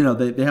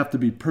 they have to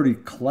be pretty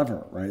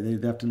clever, right?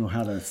 They have to know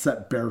how to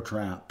set bear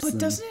traps. But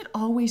doesn't it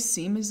always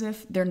seem as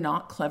if they're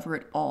not clever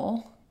at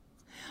all?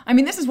 I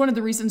mean, this is one of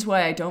the reasons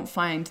why I don't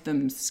find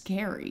them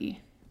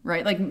scary,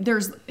 right? Like,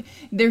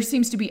 there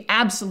seems to be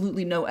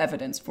absolutely no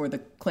evidence for the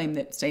claim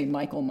that, say,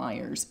 Michael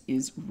Myers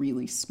is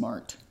really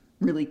smart,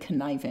 really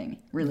conniving,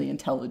 really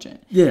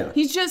intelligent. Yeah.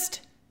 He's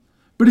just...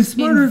 But he's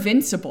smarter,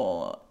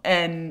 invincible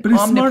and but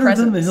he's smarter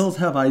than the Hills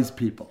Have Eyes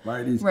people,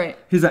 right?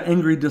 He's an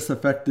angry,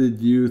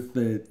 disaffected youth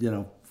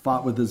that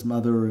fought with his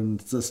mother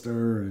and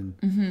sister, and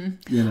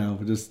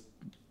just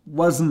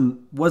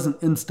wasn't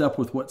in step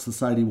with what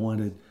society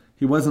wanted.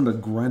 He wasn't a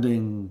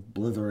grunting,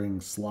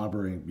 blithering,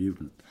 slobbering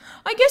mutant.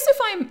 I guess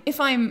if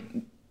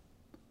I'm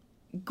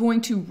going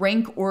to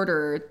rank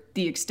order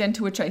the extent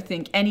to which I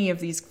think any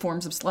of these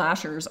forms of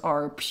slashers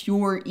are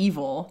pure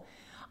evil,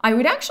 I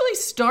would actually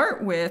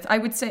start with, I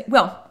would say,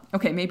 well,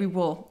 okay, maybe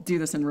we'll do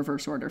this in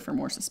reverse order for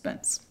more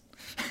suspense.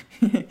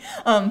 That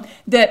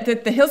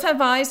the Hills Have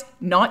Eyes,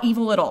 not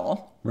evil at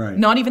all. Right.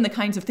 Not even the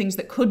kinds of things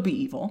that could be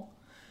evil.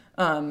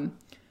 Then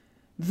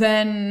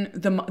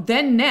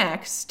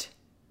next,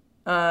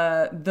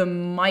 the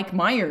Mike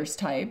Myers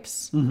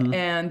types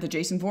and the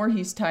Jason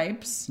Voorhees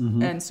types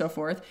and so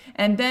forth.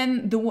 And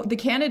then the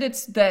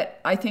candidates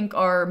that I think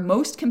are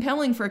most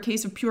compelling for a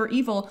case of pure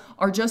evil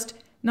are just...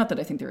 Not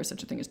that I think there is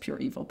such a thing as pure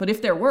evil, but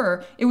if there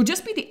were, it would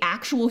just be the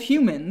actual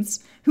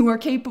humans who are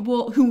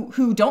capable,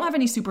 who don't have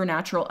any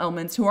supernatural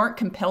elements, who aren't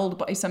compelled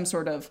by some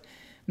sort of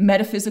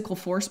metaphysical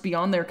force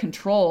beyond their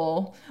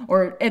control,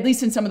 or at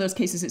least in some of those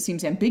cases it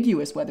seems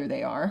ambiguous whether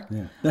they are.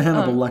 Yeah. The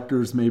Hannibal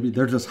Lecters, maybe.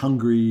 They're just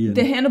hungry.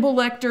 The Hannibal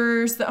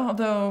Lecters,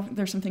 although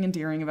there's something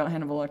endearing about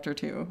Hannibal Lecter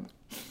too.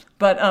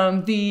 But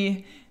when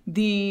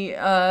you've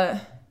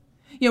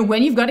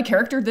got a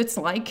character that's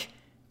like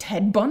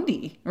Ted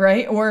Bundy,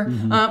 right? Or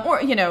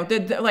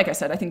like I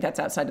said, I think that's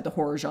outside of the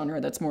horror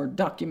genre. That's more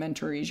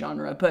documentary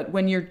genre. But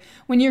when you're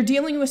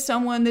dealing with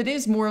someone that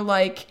is more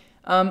like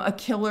a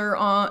killer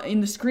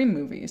in the Scream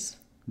movies,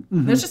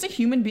 there's just a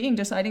human being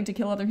deciding to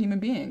kill other human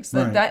beings.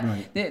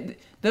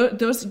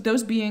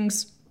 Those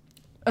beings,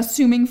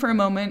 assuming for a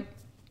moment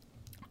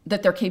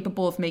that they're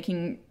capable of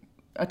making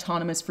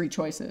autonomous free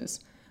choices,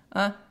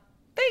 they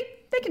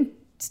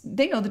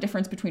know the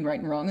difference between right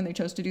and wrong, and they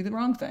chose to do the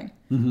wrong thing.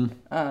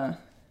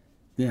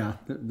 Yeah,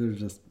 they're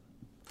just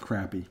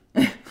crappy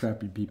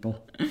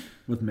people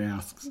with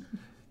masks.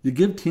 You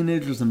give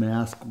teenagers a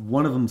mask,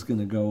 one of them's going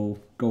to go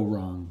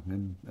wrong,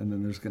 and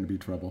then there's going to be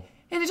trouble.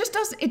 And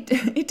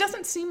it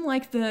doesn't seem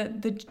like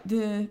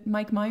the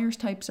Mike Myers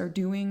types are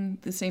doing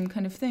the same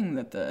kind of thing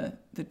that the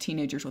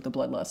teenagers with the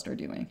bloodlust are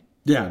doing.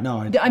 Yeah, no,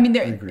 I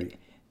agree.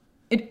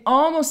 It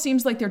almost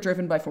seems like they're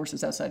driven by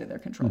forces outside of their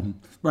control.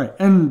 Right,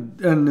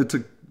 and it's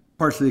a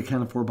partially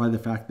accounted for by the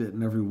fact that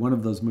in every one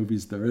of those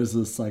movies there is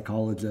a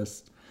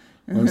psychologist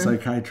or a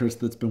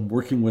psychiatrist that's been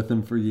working with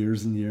him for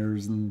years and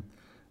years, and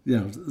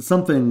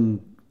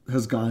something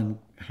has gone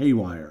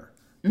haywire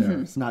there.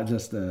 It's not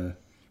just a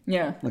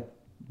like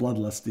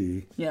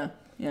bloodlusty.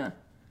 Yeah.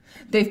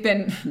 They've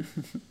been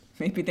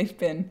maybe they've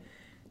been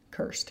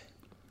cursed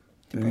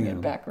to bring it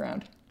back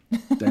around.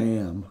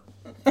 Damn.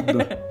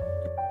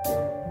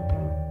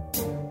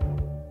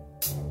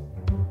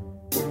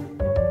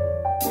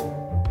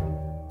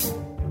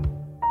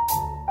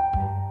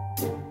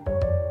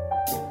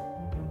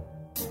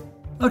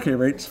 Okay,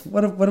 Rach,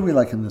 what are we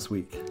liking this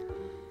week?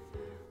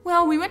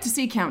 Well, we went to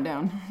see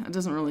Countdown. It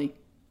doesn't really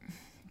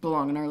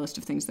belong in our list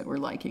of things that we're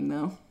liking,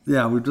 though.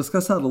 Yeah, we've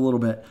discussed that a little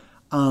bit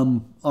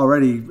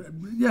already.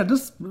 Yeah,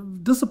 just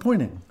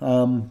disappointing.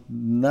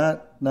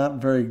 Not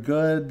very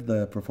good.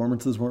 The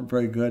performances weren't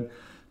very good.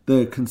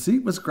 The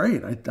conceit was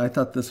great. I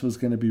thought this was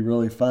going to be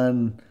really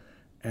fun,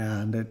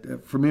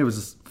 and for me it was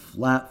just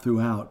flat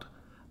throughout.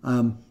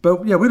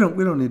 But yeah, we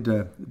don't need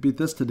to beat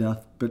this to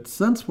death. But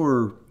since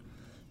we're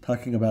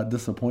talking about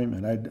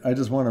disappointment, I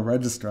just want to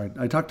register.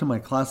 I talked to my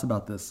class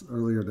about this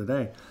earlier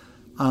today.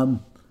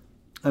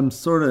 I'm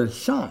sort of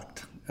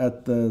shocked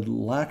at the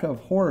lack of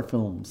horror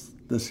films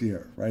this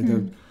year, right?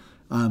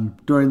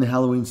 During the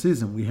Halloween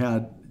season, we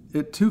had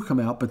It 2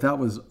 come out, but that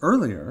was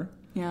earlier.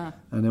 Yeah.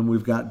 And then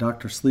we've got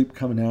Dr. Sleep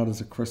coming out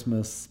as a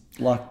Christmas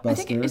blockbuster. I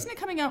think, isn't it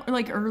coming out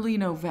like early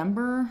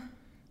November?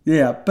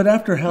 Yeah, but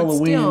after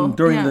Halloween, still,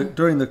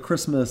 during the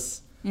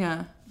Christmas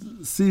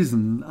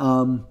season,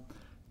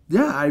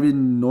 I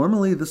mean,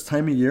 normally this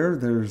time of year,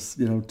 there's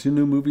 2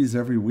 new movies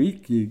every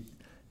week. You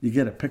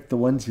get to pick the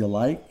ones you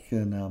like,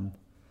 and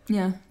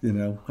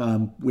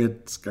we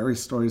had Scary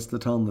Stories to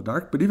Tell in the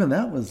Dark, but even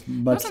that was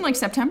much. It wasn't like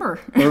September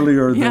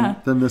earlier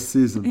than this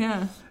season.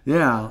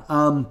 Yeah.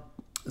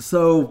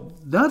 So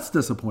that's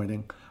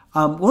disappointing.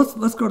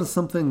 Let's go to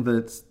something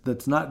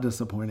that's not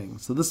disappointing.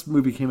 So this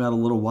movie came out a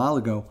little while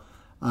ago,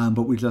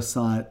 but we just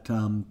saw it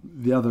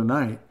the other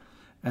night,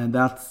 and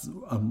that's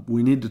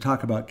we need to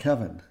talk about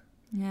Kevin.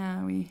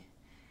 Yeah, we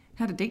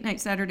had a date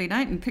night Saturday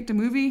night and picked a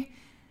movie.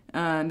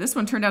 This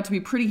one turned out to be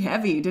pretty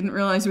heavy. Didn't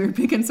realize we were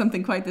picking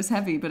something quite this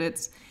heavy, but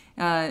it's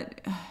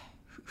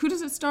who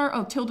does it star?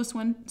 Oh, Tilda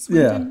Swinton.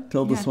 Yeah,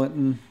 Tilda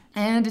Swinton.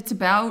 And it's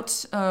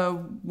about a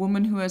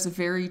woman who has a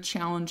very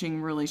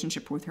challenging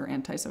relationship with her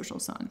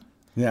antisocial son.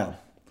 Yeah,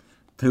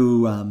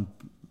 who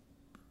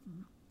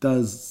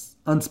does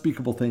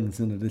unspeakable things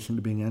in addition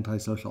to being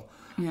antisocial.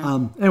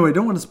 Yeah. Anyway,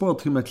 don't want to spoil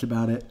too much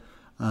about it,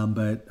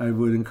 but I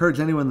would encourage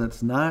anyone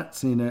that's not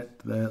seen it,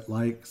 that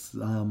likes,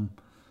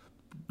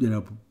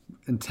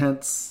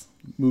 intense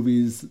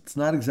movies. It's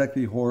not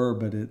exactly horror,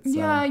 but it's...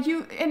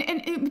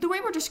 the way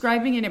we're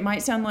describing it, it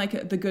might sound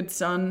like The Good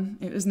Son.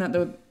 Isn't that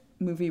the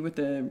movie with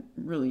the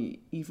really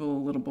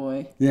evil little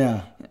boy?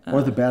 Yeah,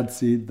 or The Bad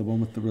Seed, the one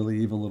with the really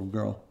evil little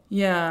girl.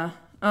 Yeah,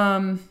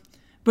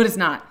 but it's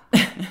not.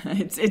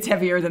 it's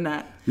heavier than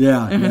that.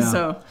 Yeah.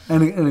 So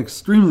and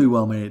extremely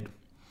well made.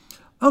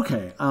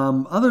 Okay,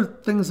 other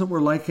things that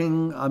we're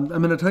liking. I'm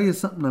going to tell you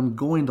something I'm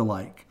going to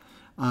like.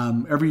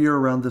 Every year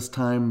around this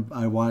time,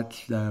 I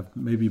watch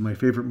maybe my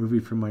favorite movie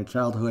from my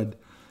childhood,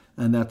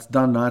 and that's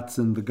Don Knotts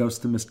and The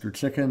Ghost of Mr.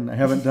 Chicken. I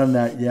haven't done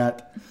that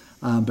yet,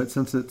 but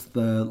since it's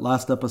the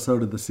last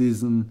episode of the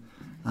season,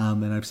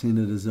 and I've seen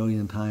it a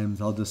zillion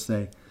times, I'll just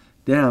say,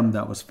 damn,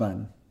 that was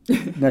fun.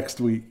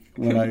 Next week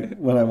when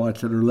I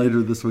watch it, or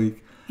later this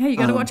week. Yeah, you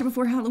got to watch it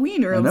before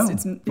Halloween, or else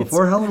it's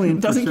before Halloween.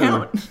 Doesn't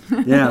count.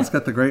 Yeah, it's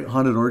got the great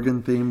haunted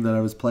organ theme that I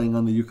was playing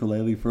on the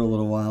ukulele for a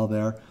little while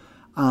there.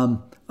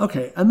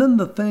 Okay, and then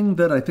the thing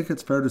that I think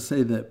it's fair to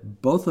say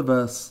that both of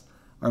us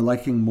are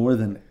liking more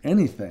than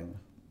anything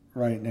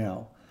right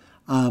now,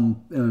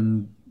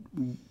 and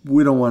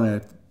we don't want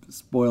to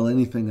spoil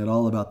anything at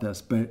all about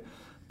this, but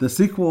the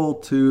sequel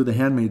to The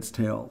Handmaid's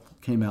Tale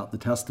came out, The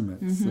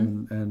Testaments,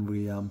 and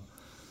we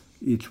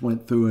each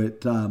went through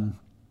it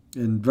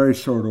in very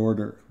short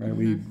order. Right,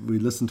 we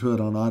listened to it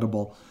on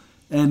Audible.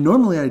 And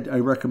normally I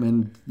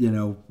recommend,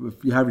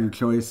 if you have your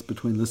choice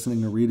between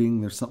listening or reading,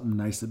 there's something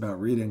nice about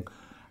reading.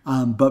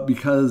 But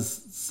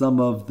because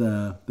some of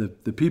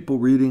the people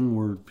reading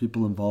were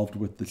people involved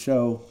with the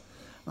show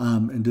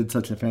and did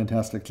such a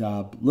fantastic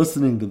job,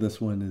 listening to this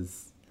one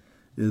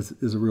is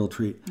a real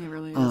treat. It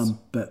really is.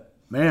 But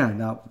man,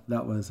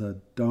 that was a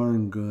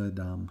darn good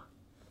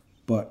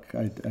book.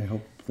 I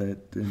hope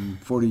that in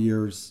 40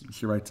 years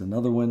she writes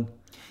another one.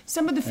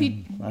 Some of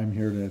the I'm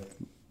here to...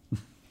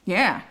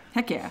 Yeah,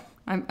 heck yeah.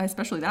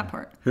 Especially that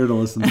part. Here to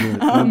listen to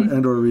it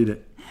and or read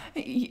it.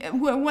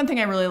 One thing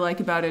I really like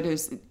about it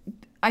is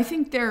I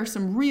think there are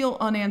some real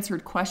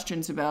unanswered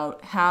questions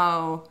about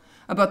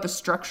the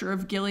structure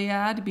of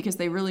Gilead, because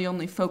they really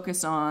only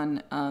focus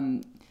on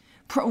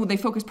they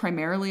focus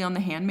primarily on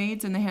the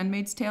handmaids and The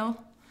Handmaid's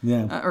Tale.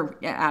 Yeah.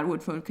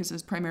 Atwood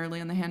focuses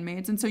primarily on the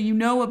handmaids, and so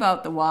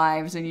about the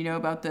wives, and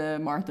about the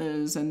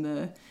Marthas and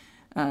the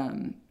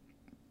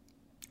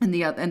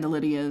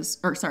Lydias,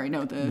 or sorry,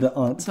 no, the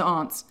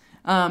aunts.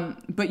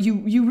 But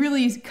you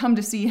really come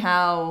to see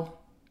how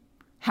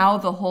how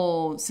the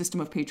whole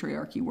system of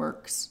patriarchy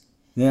works.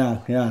 Yeah,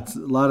 it's a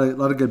lot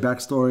of good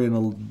backstory and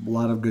a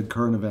lot of good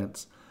current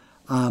events.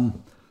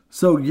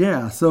 So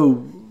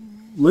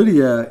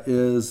Lydia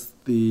is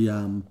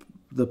the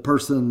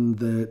person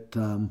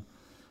that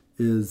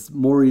is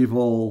more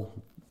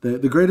evil,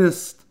 the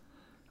greatest,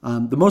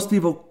 the most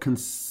evil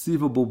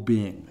conceivable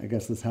being, I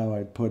guess is how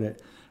I'd put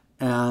it.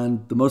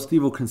 And the most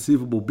evil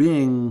conceivable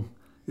being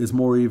is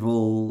more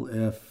evil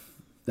if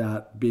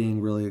that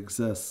being really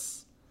exists.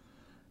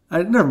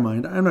 Never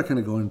mind. I'm not going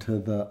to go into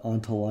the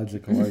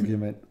ontological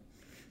argument.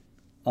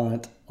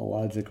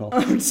 Ontological.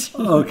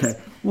 Okay.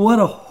 What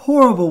a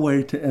horrible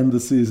way to end the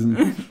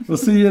season. We'll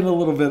see you in a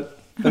little bit.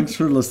 Thanks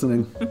for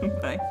listening.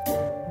 Bye.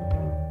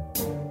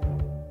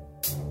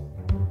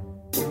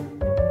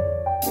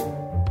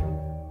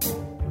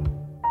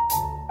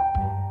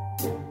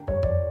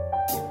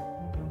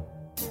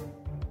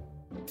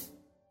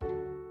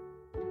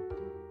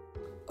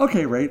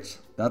 Okay, Rach,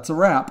 that's a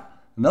wrap.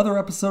 Another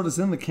episode is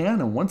in the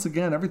can, and once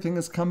again, everything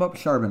has come up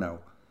Charbonneau.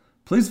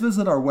 Please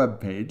visit our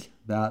webpage,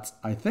 that's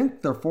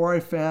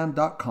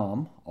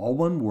ithinkthereforeifan.com, all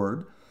one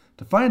word,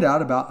 to find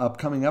out about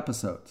upcoming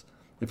episodes.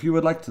 If you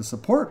would like to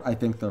support I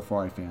Think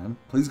Therefore I Fan,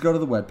 please go to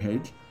the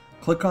webpage,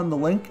 click on the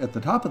link at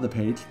the top of the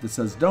page that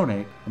says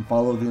donate, and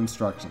follow the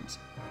instructions.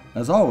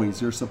 As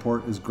always, your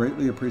support is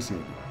greatly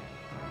appreciated.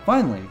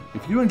 Finally,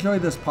 if you enjoy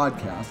this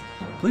podcast,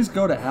 please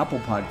go to Apple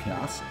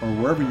Podcasts or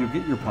wherever you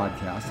get your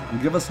podcasts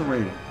and give us a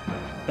rating.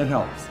 It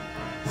helps.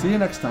 See you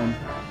next time.